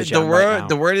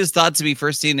the word is thought to be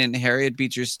first seen in Harriet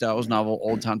Beecher Stowe's novel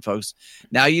Old Town Folks.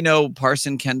 Now you know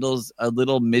Parson Kendall's A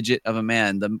Little Midget of a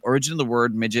Man. The origin of the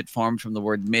word midget formed from the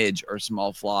word midge or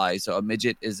small fly. So a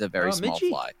midget is a very small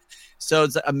fly. So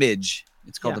it's a midge.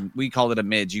 It's called we call it a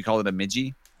midge. You call it a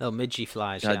midgie. Oh, midgie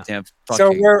flies. Goddamn.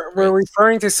 So we're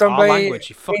referring to somebody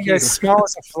being as small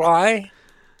as a fly.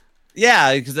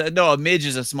 Yeah, because a midge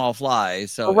is a small fly.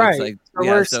 So right. It's like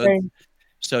we're saying.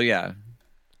 So yeah.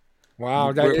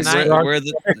 Wow, that is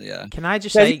Can I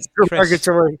just say,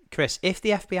 Chris, if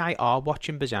the FBI are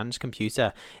watching Bajan's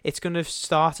computer, it's going to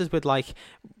start us with like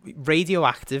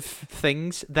radioactive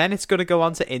things, then it's going to go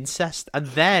on to incest, and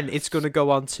then it's going to go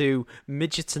on to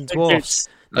midgets and dwarfs.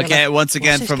 Okay, once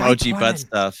again from OG Butt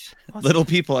Stuff. Little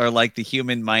people are like the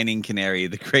human mining canary,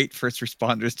 the great first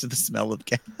responders to the smell of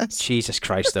gas. Jesus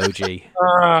Christ, OG. Jesus.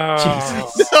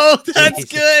 No, that's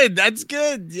good. That's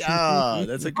good. Oh,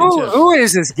 that's a good joke. Who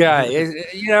is this guy?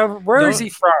 Where is he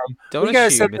from? Don't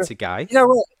assume it's a guy. You know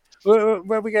what?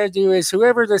 What we got to do is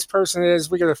whoever this person is,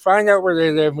 we got to find out where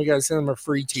they live. And we got to send them a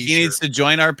free T-shirt. He needs to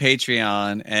join our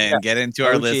Patreon and get into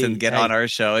our list and get on our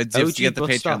show. It's just to get the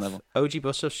Patreon level. OG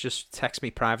Bustos just texted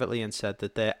me privately and said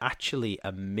that they're actually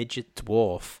a midget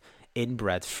dwarf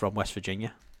inbred from West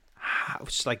Virginia.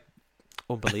 It's like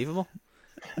unbelievable.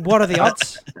 What are the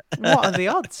odds? What are the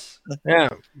odds? Yeah.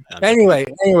 Anyway,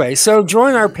 so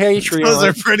join our Patreon. Those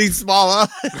are pretty small, huh?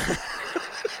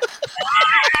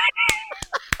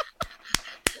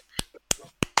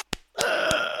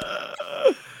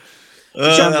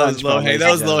 That was low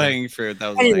hanging fruit.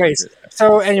 Anyways,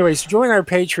 join our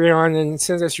Patreon and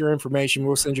send us your information.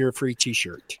 We'll send you a free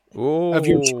T-shirt of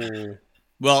your choice.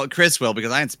 Well, Chris will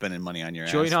because I ain't spending money on your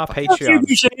ass. Join our Patreon.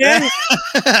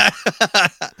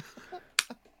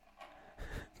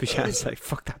 Bijan's like,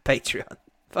 fuck that Patreon.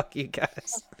 Fuck you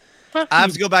guys. I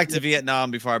have to go back to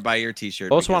Vietnam before I buy your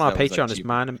T-shirt. Also on our Patreon is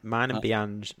mine and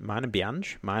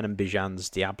Bijan's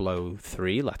Diablo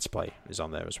 3 Let's Play is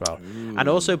on there as well. Ooh. And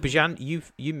also, Bijan,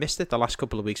 you missed it the last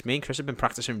couple of weeks. Me and Chris have been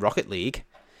practicing Rocket League.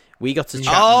 We got to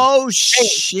chat. Oh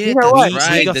shit! You know what?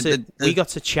 We got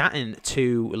to chatting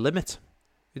to Limit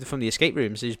from the escape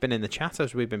rooms. He's been in the chat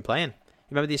as we've been playing. You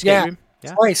remember the escape room?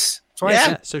 Yeah, twice.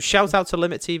 Yeah. So shout out to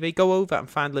Limit TV. Go over and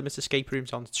find Limit escape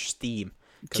rooms on Steam.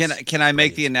 Can I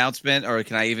make the announcement, or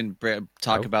can I even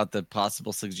talk about the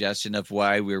possible suggestion of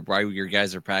why your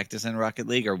guys are practicing Rocket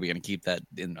League? Or are we going to keep that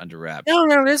under wraps?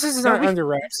 No, this is not under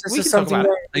wraps. This is something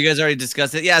you guys already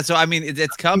discussed it. Yeah, so I mean,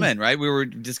 it's coming, right? We were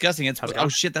discussing it. Oh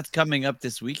shit, that's coming up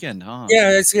this weekend, huh?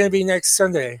 Yeah, it's going to be next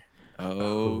Sunday.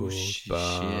 Oh shit!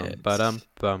 So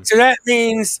that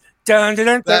means.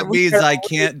 That means I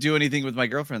can't do anything with my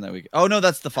girlfriend that week. Oh no,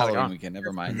 that's the following weekend.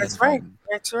 Never mind. That's right.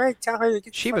 Tell her to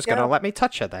get. She was gonna let me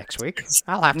touch her next week.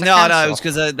 I'll have to. No, it was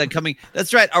because the coming.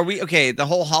 That's right. Are we okay? The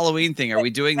whole Halloween thing. Are we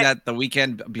doing that the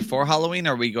weekend before Halloween?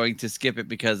 Or are we going to skip it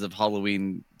because of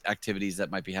Halloween activities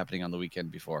that might be happening on the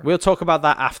weekend before? We'll talk about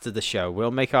that after the show. We'll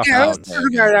make our plans. We'll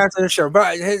talk about it after the show.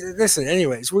 But listen,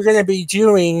 anyways, we're gonna be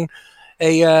doing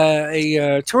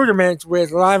a tournament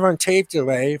with live on tape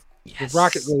delay. Yes. With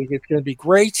Rocket League, it's going to be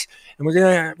great, and we're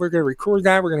gonna record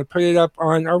that. We're gonna put it up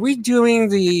on. Are we doing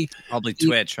probably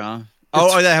Twitch? Huh?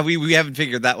 We haven't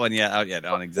figured that one out yet.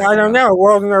 On exactly. I don't know.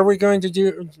 Well, are we going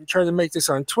to try to make this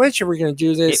on Twitch? Or are we going to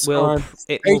do this on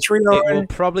Patreon? It will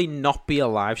probably not be a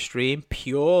live stream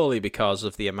purely because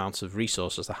of the amount of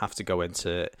resources that have to go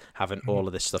into having all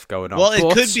of this stuff going on. Well,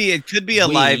 it could be a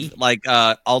live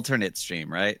alternate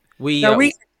stream, right? We'll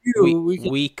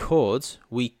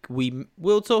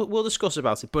discuss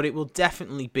about it, but it will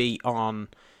definitely be on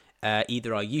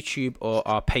either our YouTube or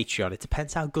our Patreon. It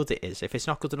depends how good it is. If it's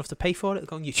not good enough to pay for it, it'll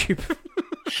go on YouTube.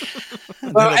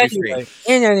 Well, anyway,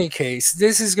 in any case,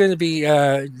 this is going to be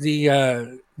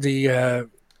the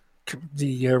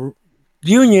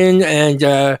union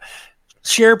and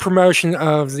share promotion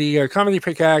of the Comedy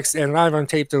Pickaxe and Live on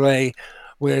Tape Delay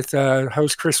with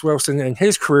host Chris Wilson and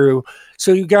his crew.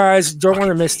 So you guys don't want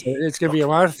to miss it. It's going to be a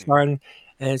lot of fun.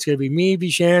 And it's going to be me,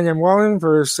 Bijan, and Wallen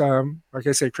versus, like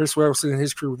I said, Chris Wilson and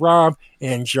his crew, Rob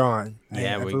and John.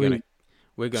 Yeah, we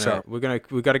got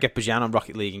to get Bijan on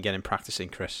Rocket League and get him practicing,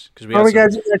 Chris. Because we got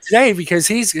to do that today because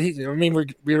he's I mean, we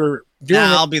were doing.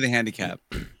 I'll be the handicap.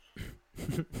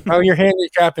 Oh, you're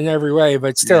handicapped in every way,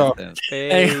 but still.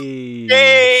 Hey.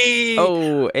 Hey.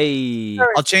 Oh, hey.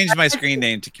 I'll change my screen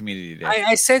name to Community Day.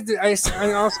 I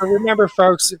also remember,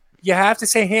 folks, you have to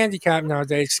say handicap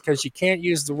nowadays because you can't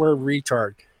use the word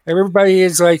retard. Everybody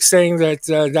is like saying that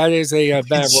that is a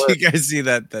bad word. Did you guys see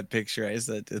that picture I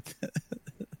sent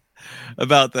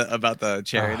about the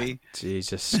charity? Oh,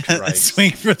 Jesus Christ!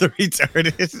 Swing for the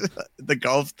retarded. the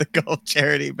golf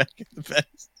charity back in the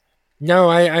past. No,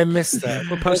 I missed that.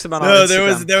 We'll post them on. No,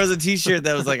 Instagram. there was a T-shirt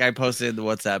that was like I posted in the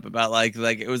WhatsApp about like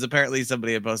it was apparently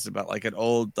somebody had posted about like an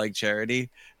old like charity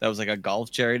that was like a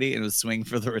golf charity and it was swing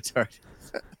for the retarded.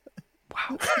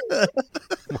 Wow.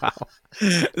 Wow.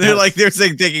 They're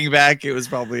saying thinking back, it was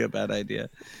probably a bad idea.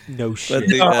 No shit.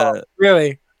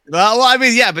 Really? Well, I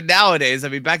mean, yeah, but nowadays, I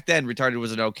mean, back then, retarded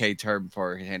was an okay term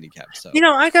for handicap. So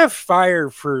I got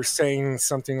fired for saying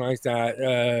something like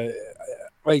that.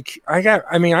 I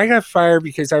got fired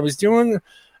because I was doing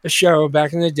a show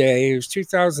back in the day. It was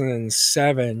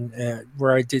 2007,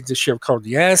 where I did the show called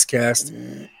The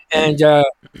Asscast, and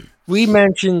we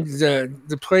mentioned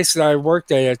the place that I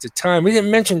worked at the time. We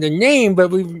didn't mention the name, but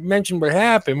we mentioned what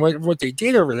happened, what they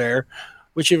did over there,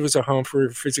 which it was a home for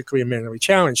physically and mentally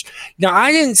challenged. Now,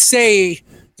 I didn't say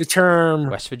the term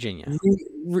West Virginia.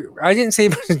 I didn't say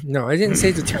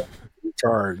the term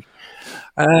retard.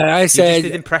 I said you just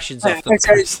did impressions of them. I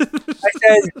said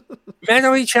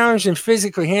mentally challenged and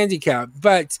physically handicapped,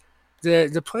 but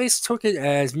the place took it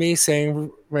as me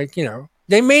saying, like,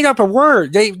 they made up a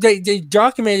word. They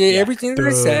documented everything that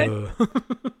I said.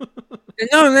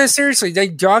 No, seriously, they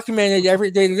documented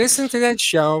they listened to that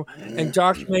show and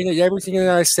documented everything that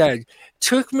I said.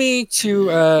 Took me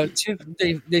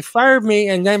they fired me,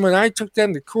 and then when I took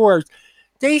them to court,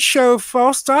 they showed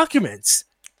false documents.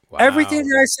 Wow. Everything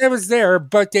that I said was there,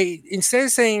 but they, instead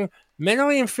of saying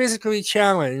mentally and physically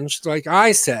challenged, like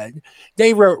I said,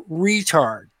 they wrote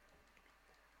retard.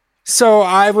 So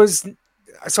I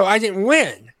didn't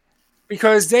win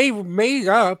because they made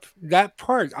up that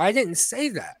part. I didn't say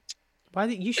that. Why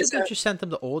didn't you should have just sent them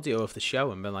the audio of the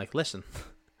show and been like, listen.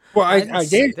 Well, I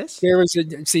did. This. There was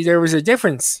a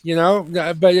difference,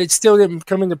 but it still didn't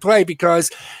come into play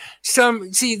because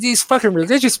these fucking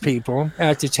religious people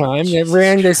at the time that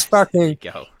ran this fucking,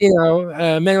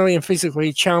 mentally and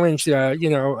physically challenged,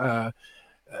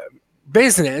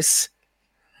 business,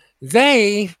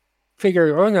 they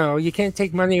figured, oh no, you can't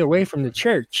take money away from the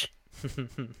church.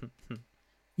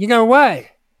 You know what?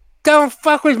 Don't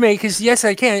fuck with me, because yes,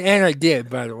 I can, and I did,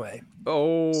 by the way.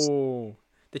 Oh,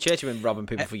 the church have been robbing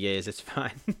people for years. It's fine.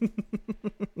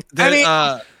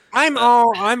 I'm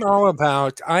all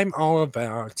about.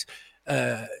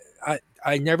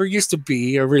 I never used to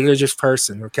be a religious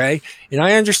person, okay, and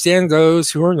I understand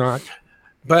those who are not.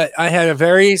 But I had a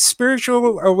very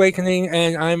spiritual awakening,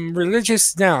 and I'm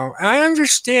religious now. I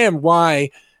understand why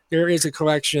there is a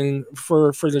collection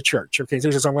for the church. Okay,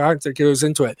 there's a lot that goes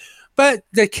into it. But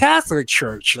the Catholic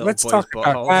Church, let's talk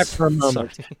about that for a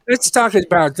moment. Let's talk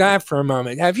about that for a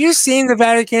moment. Have you seen the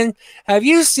Vatican? Have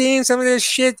you seen some of this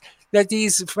shit that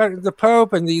the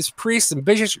Pope and these priests and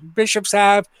bishops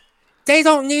have? They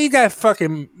don't need that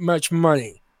fucking much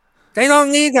money. They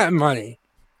don't need that money.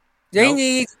 They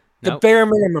need the bare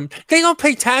minimum. They don't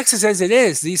pay taxes as it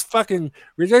is. These fucking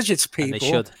religious people. And they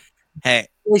should. Hey,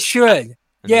 they should.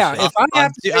 Yeah. If I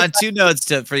have on two notes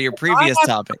for your previous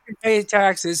topic, pay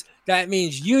taxes. That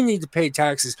means you need to pay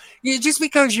taxes. Just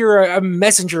because you're a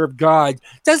messenger of God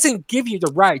doesn't give you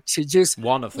the right to just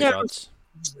one of the gods.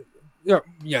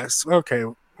 Yes. Okay.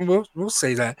 We'll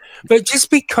say that. But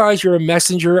just because you're a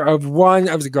messenger of one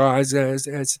of the gods,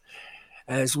 as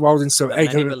Walden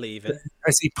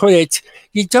as he put it,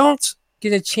 you don't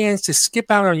get a chance to skip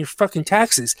out on your fucking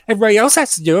taxes. Everybody else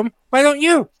has to do them. Why don't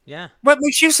you? Yeah. What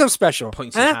makes you so special?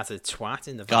 Points at a twat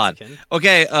in the Vatican.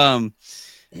 Okay.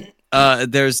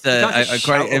 There's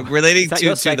the relating to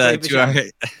our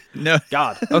no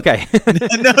God. Okay.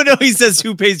 no. He says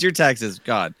who pays your taxes?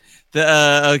 God.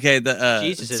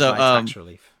 Jesus is my tax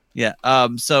relief. Yeah.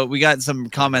 So we got some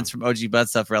comments from OG Butt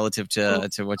Stuff relative to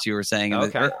what you were saying.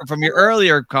 From your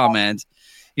earlier comment,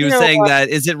 he was saying that,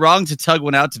 is it wrong to tug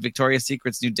one out to Victoria's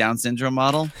Secret's new Down syndrome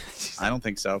model? I don't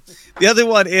think so. The other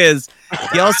one is,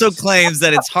 he also claims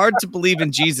that it's hard to believe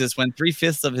in Jesus when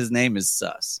 3/5 of his name is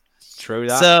sus. True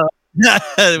that. So,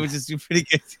 which is pretty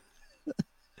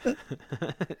good.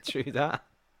 True that.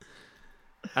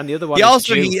 And the other one he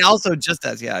also just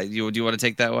as, do you want to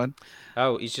take that one?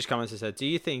 Oh, he's just commented and said, do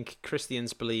you think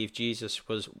Christians believe Jesus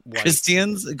was white?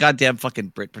 Christians? Goddamn fucking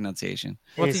Brit pronunciation.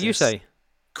 What did you say?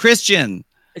 Christian.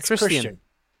 It's Christian.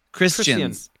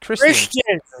 Christians.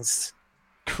 Christians.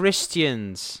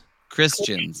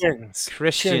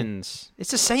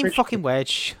 It's the same fucking word.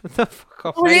 Shut the fuck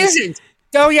up. What is it?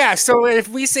 Oh yeah. So if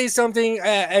we say something,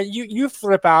 you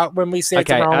flip out when we say it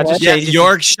the wrong word. Yeah,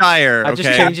 Yorkshire. I just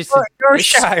changed it to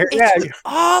Yorkshire. It's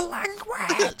our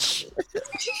language.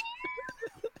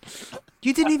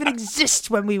 You didn't even exist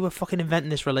when we were fucking inventing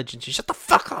this religion. So shut the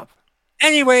fuck up.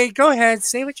 Anyway, go ahead.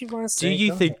 Say what you want to say. Do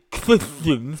you think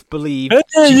Christians believe? Do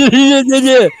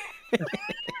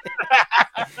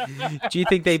you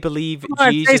think they believe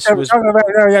Jesus was?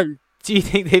 Do you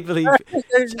think they believe?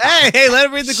 Hey, let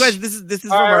him read the question. This is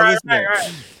from our listener.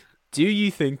 Right. Do you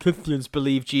think Christians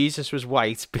believe Jesus was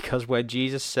white because when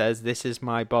Jesus says, "This is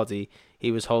my body,"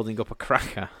 he was holding up a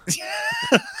cracker?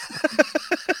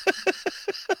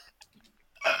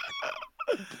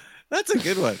 That's a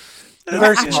good one.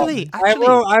 Actually, I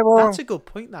will. That's a good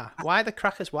point. That why are the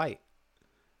crackers white?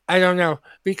 I don't know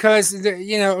because a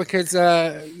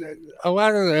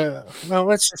lot of the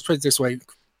let's just put it this way: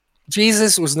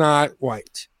 Jesus was not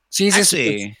white. Jesus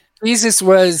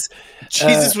was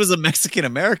a Mexican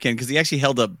American because he actually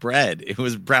held up bread. It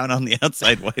was brown on the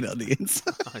outside, white on the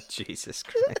inside. Oh, Jesus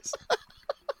Christ!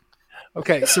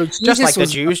 Okay, so Jesus just like the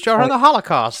Jews during the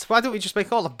Holocaust. Why don't we just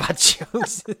make all the bad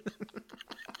jokes?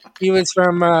 He was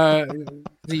from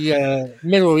the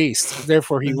Middle East,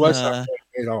 therefore he was not white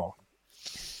at all.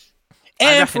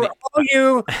 And for all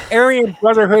you Aryan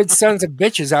Brotherhood sons of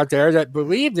bitches out there that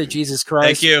believe that Jesus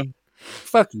Christ, thank you,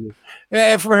 fuck you.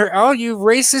 For all you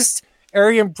racist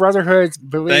Aryan Brotherhood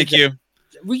believe, thank you.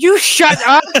 Will you shut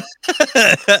up?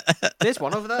 There's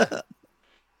one over there.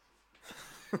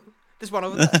 There's one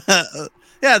over there.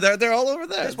 Yeah, they're all over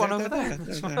there. There's one over there. Can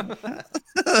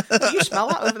you smell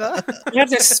that over there? You have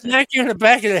to smack you in the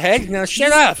back of the head. Now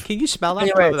shut up. Can you smell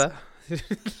that over there?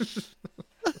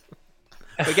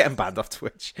 We're getting banned off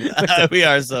Twitch. We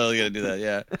are so gonna do that.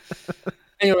 Yeah.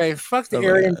 Anyway, fuck the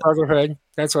Aryan Brotherhood.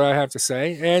 That's what I have to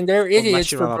say. And they're idiots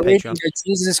for believing that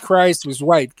Jesus Christ was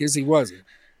white because he wasn't.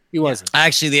 He wasn't.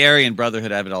 Actually, the Aryan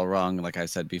Brotherhood have it all wrong. Like I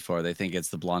said before, they think it's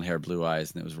the blonde hair, blue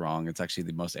eyes, and it was wrong. It's actually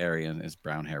the most Aryan is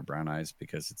brown hair, brown eyes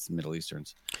because it's Middle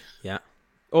Easterns. Yeah.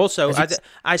 Also,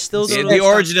 I still don't the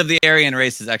origin of the Aryan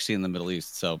race is actually in the Middle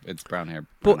East, so it's brown hair.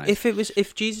 Brown eyes.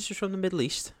 If Jesus was from the Middle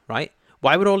East, right?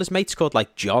 Why would all his mates called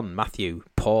like John, Matthew,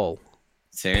 Paul,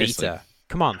 Seriously? Peter?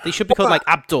 Come on, they should be called like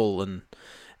Abdul and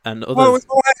other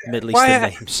Middle Eastern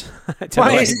names.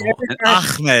 Why is it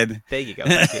Ahmed? There you go.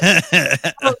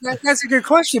 That's a good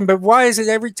question, but why is it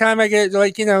every time I get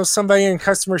somebody in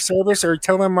customer service or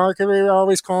telemarketer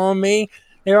always calling me,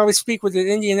 they always speak with an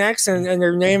Indian accent and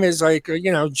their name is like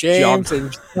James John.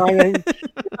 and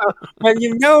but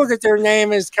you know that their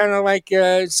name is kind of like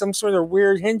some sort of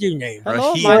weird Hindu name.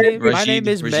 Hello, my name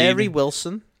is Mary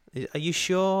Wilson. Are you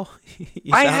sure?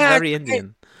 You sound very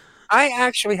Indian. I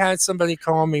actually had somebody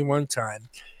call me one time,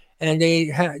 and they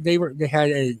had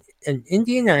an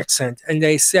Indian accent, and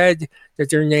they said that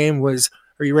their name was.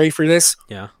 Are you ready for this?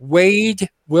 Yeah. Wade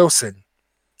Wilson.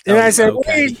 And I said,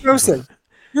 okay. Wade Wilson,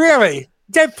 really?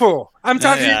 Deadpool. I'm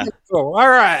talking Deadpool. All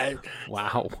right.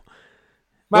 Wow.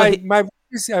 My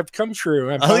wishes have come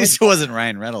true. At least it wasn't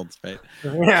Ryan Reynolds, right?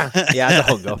 Yeah. Yeah, I'd have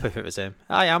hung up if it was him.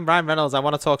 Hi, I'm Ryan Reynolds. I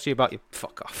want to talk to you about you.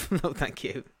 Fuck off. No, thank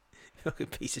you. Fucking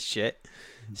piece of shit.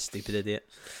 Stupid idiot.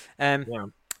 Yeah.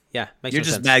 Makes You're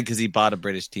just sense. mad because he bought a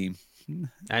British team.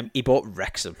 He bought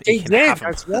Wrexham. He did.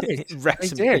 That's right.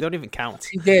 Wrexham. They don't even count.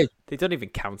 He did. They don't even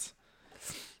count.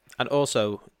 And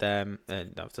also, no,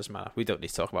 it doesn't matter. We don't need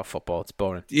to talk about football. It's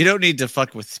boring. You don't need to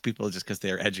fuck with people just because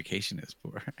their education is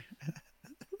poor.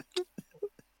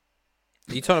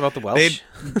 Are you talking about the Welsh?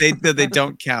 They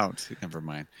don't count. Never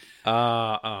mind.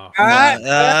 That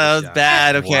was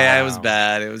bad. Okay, wow. I was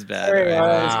bad. It was bad.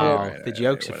 Wow. The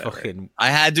jokes are whatever. fucking...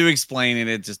 I had to explain it.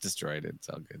 It just destroyed it. It's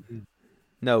all good.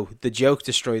 No, the joke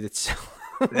destroyed itself.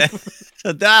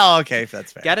 Okay,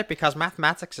 that's fair. Get it? Because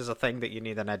mathematics is a thing that you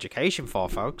need an education for,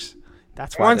 folks.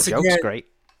 That's why the joke's great.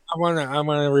 I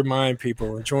wanna remind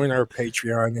people, join our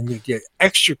Patreon and you get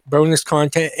extra bonus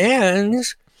content and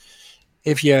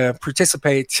if you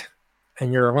participate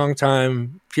and you're a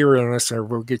long-time viewer and listener,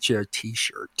 we'll get you a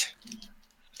T-shirt.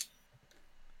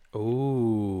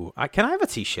 Ooh, can I have a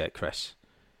T-shirt, Chris?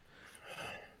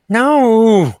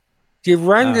 No, you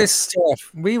run this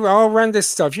stuff. We all run this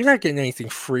stuff. You're not getting anything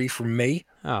free from me.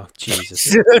 Oh,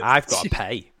 Jesus. I've got to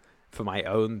pay for my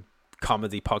own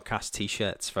comedy podcast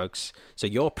T-shirts, folks. So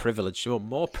you're privileged. You're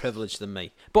more privileged than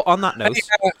me. But on that note...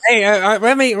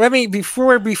 let me,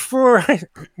 before...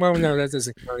 well, no, that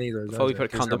doesn't count either. Before we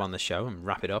put a condom on the show and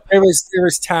wrap it up. There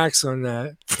was tax on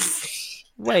that.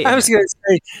 Wait I was going to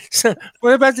say, so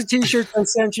what about the T-shirt I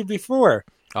sent you before?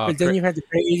 But then you had to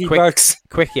pay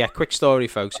 $80. Quick story,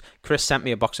 folks. Chris sent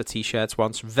me a box of T-shirts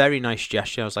once. Very nice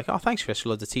gesture. I was like, oh, thanks, Chris. We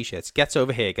love the T-shirts. Gets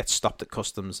over here, gets stopped at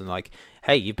customs and like,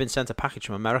 hey, you've been sent a package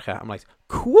from America. I'm like,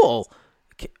 cool.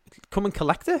 Come and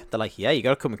collect it. They're like, yeah, you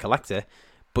got to come and collect it,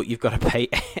 but you've got to pay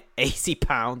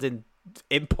 £80 in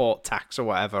import tax or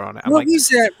whatever on it. I'm What is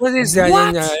that? What is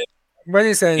that? What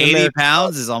is that? 80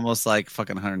 pounds is almost like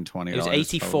fucking $120. It was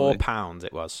 £84.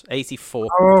 It was 84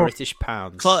 British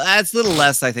pounds. That's a little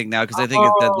less, I think, now, because I think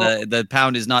the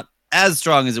pound is not as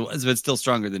strong as it was, but it's still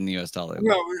stronger than the US dollar.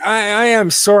 No, I am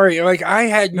sorry. Like, I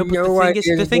had no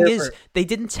idea. The thing is, they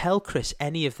didn't tell Chris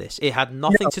any of this. It had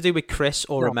nothing to do with Chris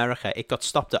or America. It got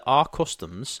stopped at our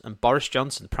customs, and Boris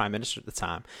Johnson, the Prime Minister at the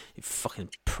time, you fucking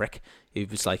prick, he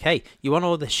was like, hey, you want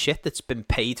all this shit that's been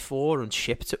paid for and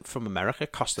shipped from America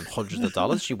costing hundreds of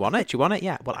dollars? You want it? Do you want it?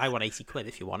 Yeah. Well, I want 80 quid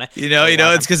if you want it. You know,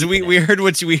 it's because we heard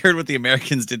what the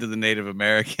Americans did to the Native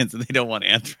Americans, and they don't want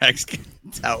anthrax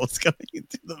towels coming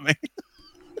into the mail.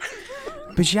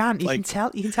 But Jan, you can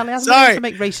tell he hasn't been able to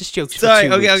make racist jokes. Sorry,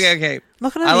 for 2 weeks. Okay.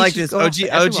 Look at him. I like this.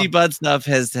 OG Bud Snuff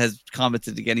has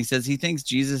commented again. He says he thinks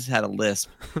Jesus had a lisp.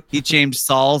 He changed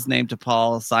Saul's name to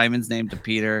Paul, Simon's name to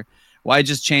Peter. Why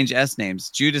just change S names?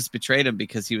 Judas betrayed him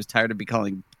because he was tired of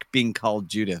being called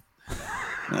Judah.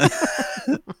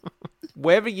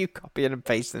 Where are you copying and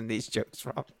pasting these jokes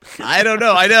from? I don't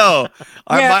know. I know.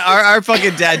 Our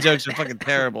fucking dad jokes are fucking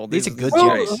terrible. These are good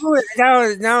jokes.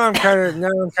 Now I'm kind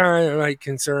of like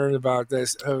concerned about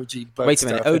this OG butt. Wait a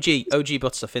minute, OG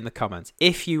butt stuff in the comments.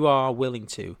 If you are willing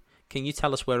to, can you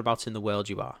tell us whereabouts in the world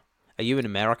you are? Are you in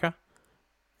America?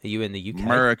 Are you in the UK?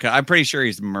 America. I'm pretty sure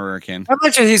he's American. I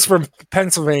bet he's from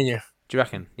Pennsylvania. Do you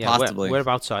reckon? Yeah, possibly.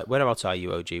 Whereabouts are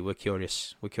you, OG? We're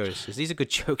curious. Because these are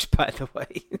good jokes, by the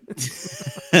way.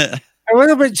 A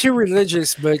little bit too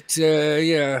religious, but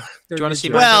yeah. Do you want to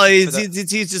see? Well,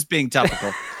 he's just being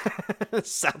topical.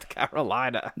 South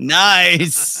Carolina.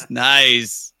 Nice.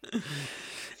 He's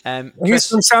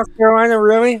from South Carolina,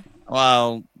 really?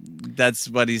 Well, that's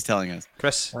what he's telling us.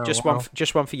 Chris, just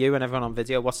one for you and everyone on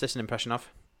video. What's this an impression of?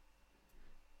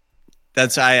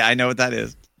 That's I know what that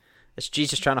is. It's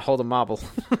Jesus trying to hold a marble.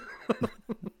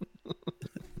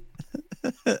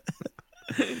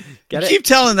 Get it? Keep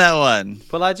telling that one.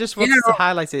 Well, I just wanted to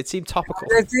highlight it. It seemed topical.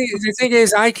 The thing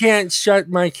is, I can't shut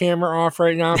my camera off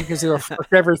right now because it'll fuck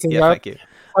everything up. Thank you.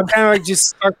 I'm kind of like just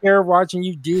stuck there watching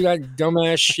you do that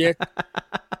dumbass shit.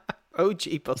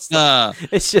 OG Buster.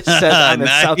 It's just said I'm in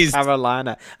South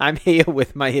Carolina. I'm here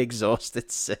with my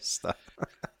exhausted sister.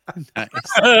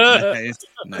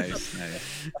 Nice.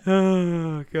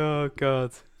 Oh,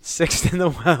 God. Sixth in the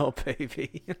world,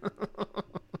 baby.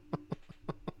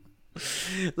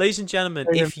 Ladies and gentlemen,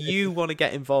 if you want to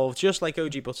get involved, just like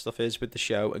OG Butt Stuff is with the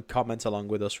show, and comment along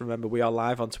with us, remember we are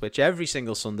live on Twitch every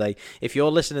single Sunday. If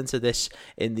you're listening to this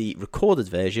in the recorded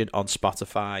version on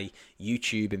Spotify,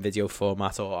 YouTube in video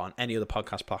format, or on any other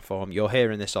podcast platform, you're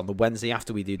hearing this on the Wednesday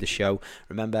after we do the show.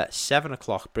 Remember, 7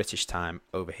 o'clock British time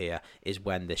over here is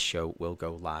when this show will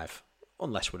go live.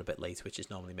 Unless we're a bit late, which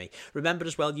is normally me. Remember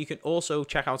as well, you can also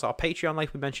check out our Patreon,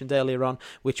 like we mentioned earlier on,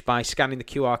 which by scanning the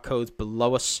QR code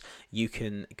below us, you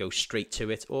can go straight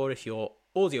to it. Or if you're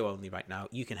audio only right now,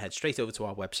 you can head straight over to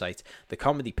our website,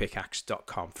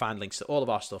 thecomedypickaxe.com. Find links to all of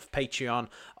our stuff, Patreon,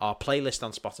 our playlist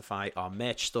on Spotify, our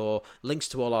merch store, links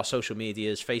to all our social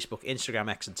medias, Facebook,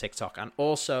 Instagram, X, and TikTok. And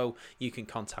also, you can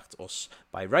contact us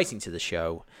by writing to the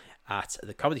show at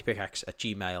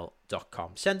thecomedypickaxe@gmail.com.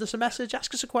 Send us a message,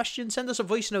 ask us a question, send us a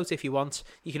voice note if you want.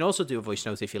 You can also do a voice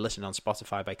note if you're listening on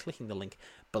Spotify by clicking the link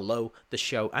below the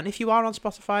show. And if you are on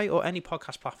Spotify or any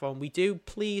podcast platform, we do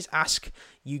please ask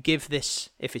you give this,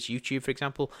 if it's YouTube for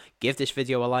example, give this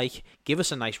video a like, give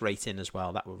us a nice rating as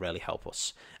well. That will really help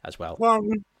us as well. Well,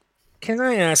 can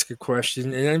I ask a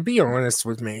question and be honest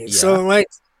with me? Yeah. So, like,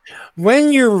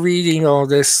 When you're reading all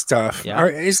this stuff, Yeah.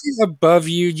 is it above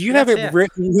you? Do you That's have it it.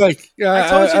 written like? I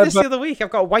told you this the other week. I've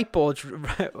got a whiteboard.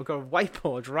 I've got a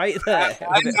whiteboard right there.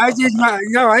 I did not.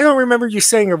 No, I don't remember you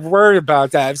saying a word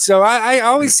about that. So I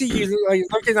always see you like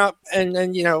looking up and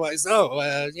we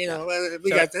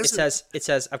got this. It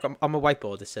says I've got on my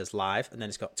whiteboard. It says live, and then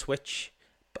it's got Twitch,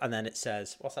 and then it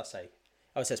says what's that say?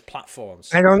 Oh, it says platforms.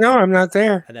 I don't know. I'm not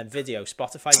there. And then video,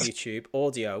 Spotify, YouTube,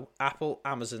 audio, Apple,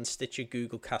 Amazon, Stitcher,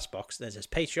 Google, Castbox. Then it says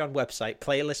Patreon, website,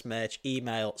 playlist, merch,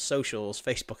 email, socials,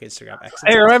 Facebook, Instagram, X.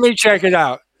 Here, let me check it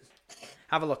out.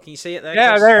 Have a look. Can you see it there?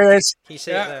 Yeah, Chris? there it is. Can you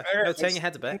see it there? No, turn your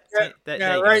head a bit. There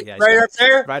you right, go. right up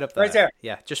there. Right up there. Right there.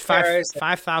 Yeah, just There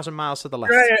 5,000 miles to the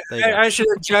left. Right, There you go. I should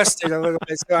adjust it a little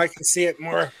bit so I can see it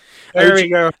more. There we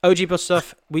go. OG Bus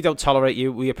Stuff, we don't tolerate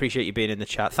you. We appreciate you being in the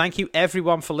chat. Thank you,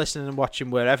 everyone, for listening and watching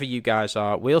wherever you guys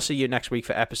are. We'll see you next week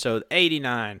for episode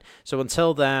 89. So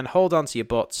until then, hold on to your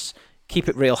butts. Keep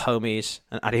it real, homies.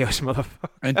 And adios, motherfuckers.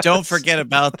 And don't forget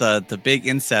about the big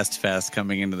incest fest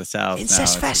coming into the South.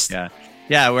 Incest now. fest?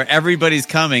 Yeah, where everybody's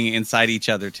coming inside each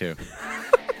other, too.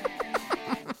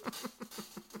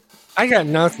 I got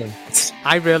nothing.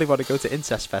 I really want to go to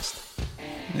Incest Fest.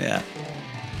 Yeah.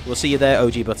 We'll see you there,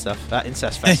 OG Butt Stuff. At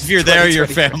Incest Fest. If you're there, your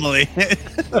family.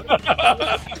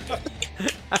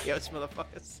 Adios,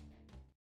 motherfuckers.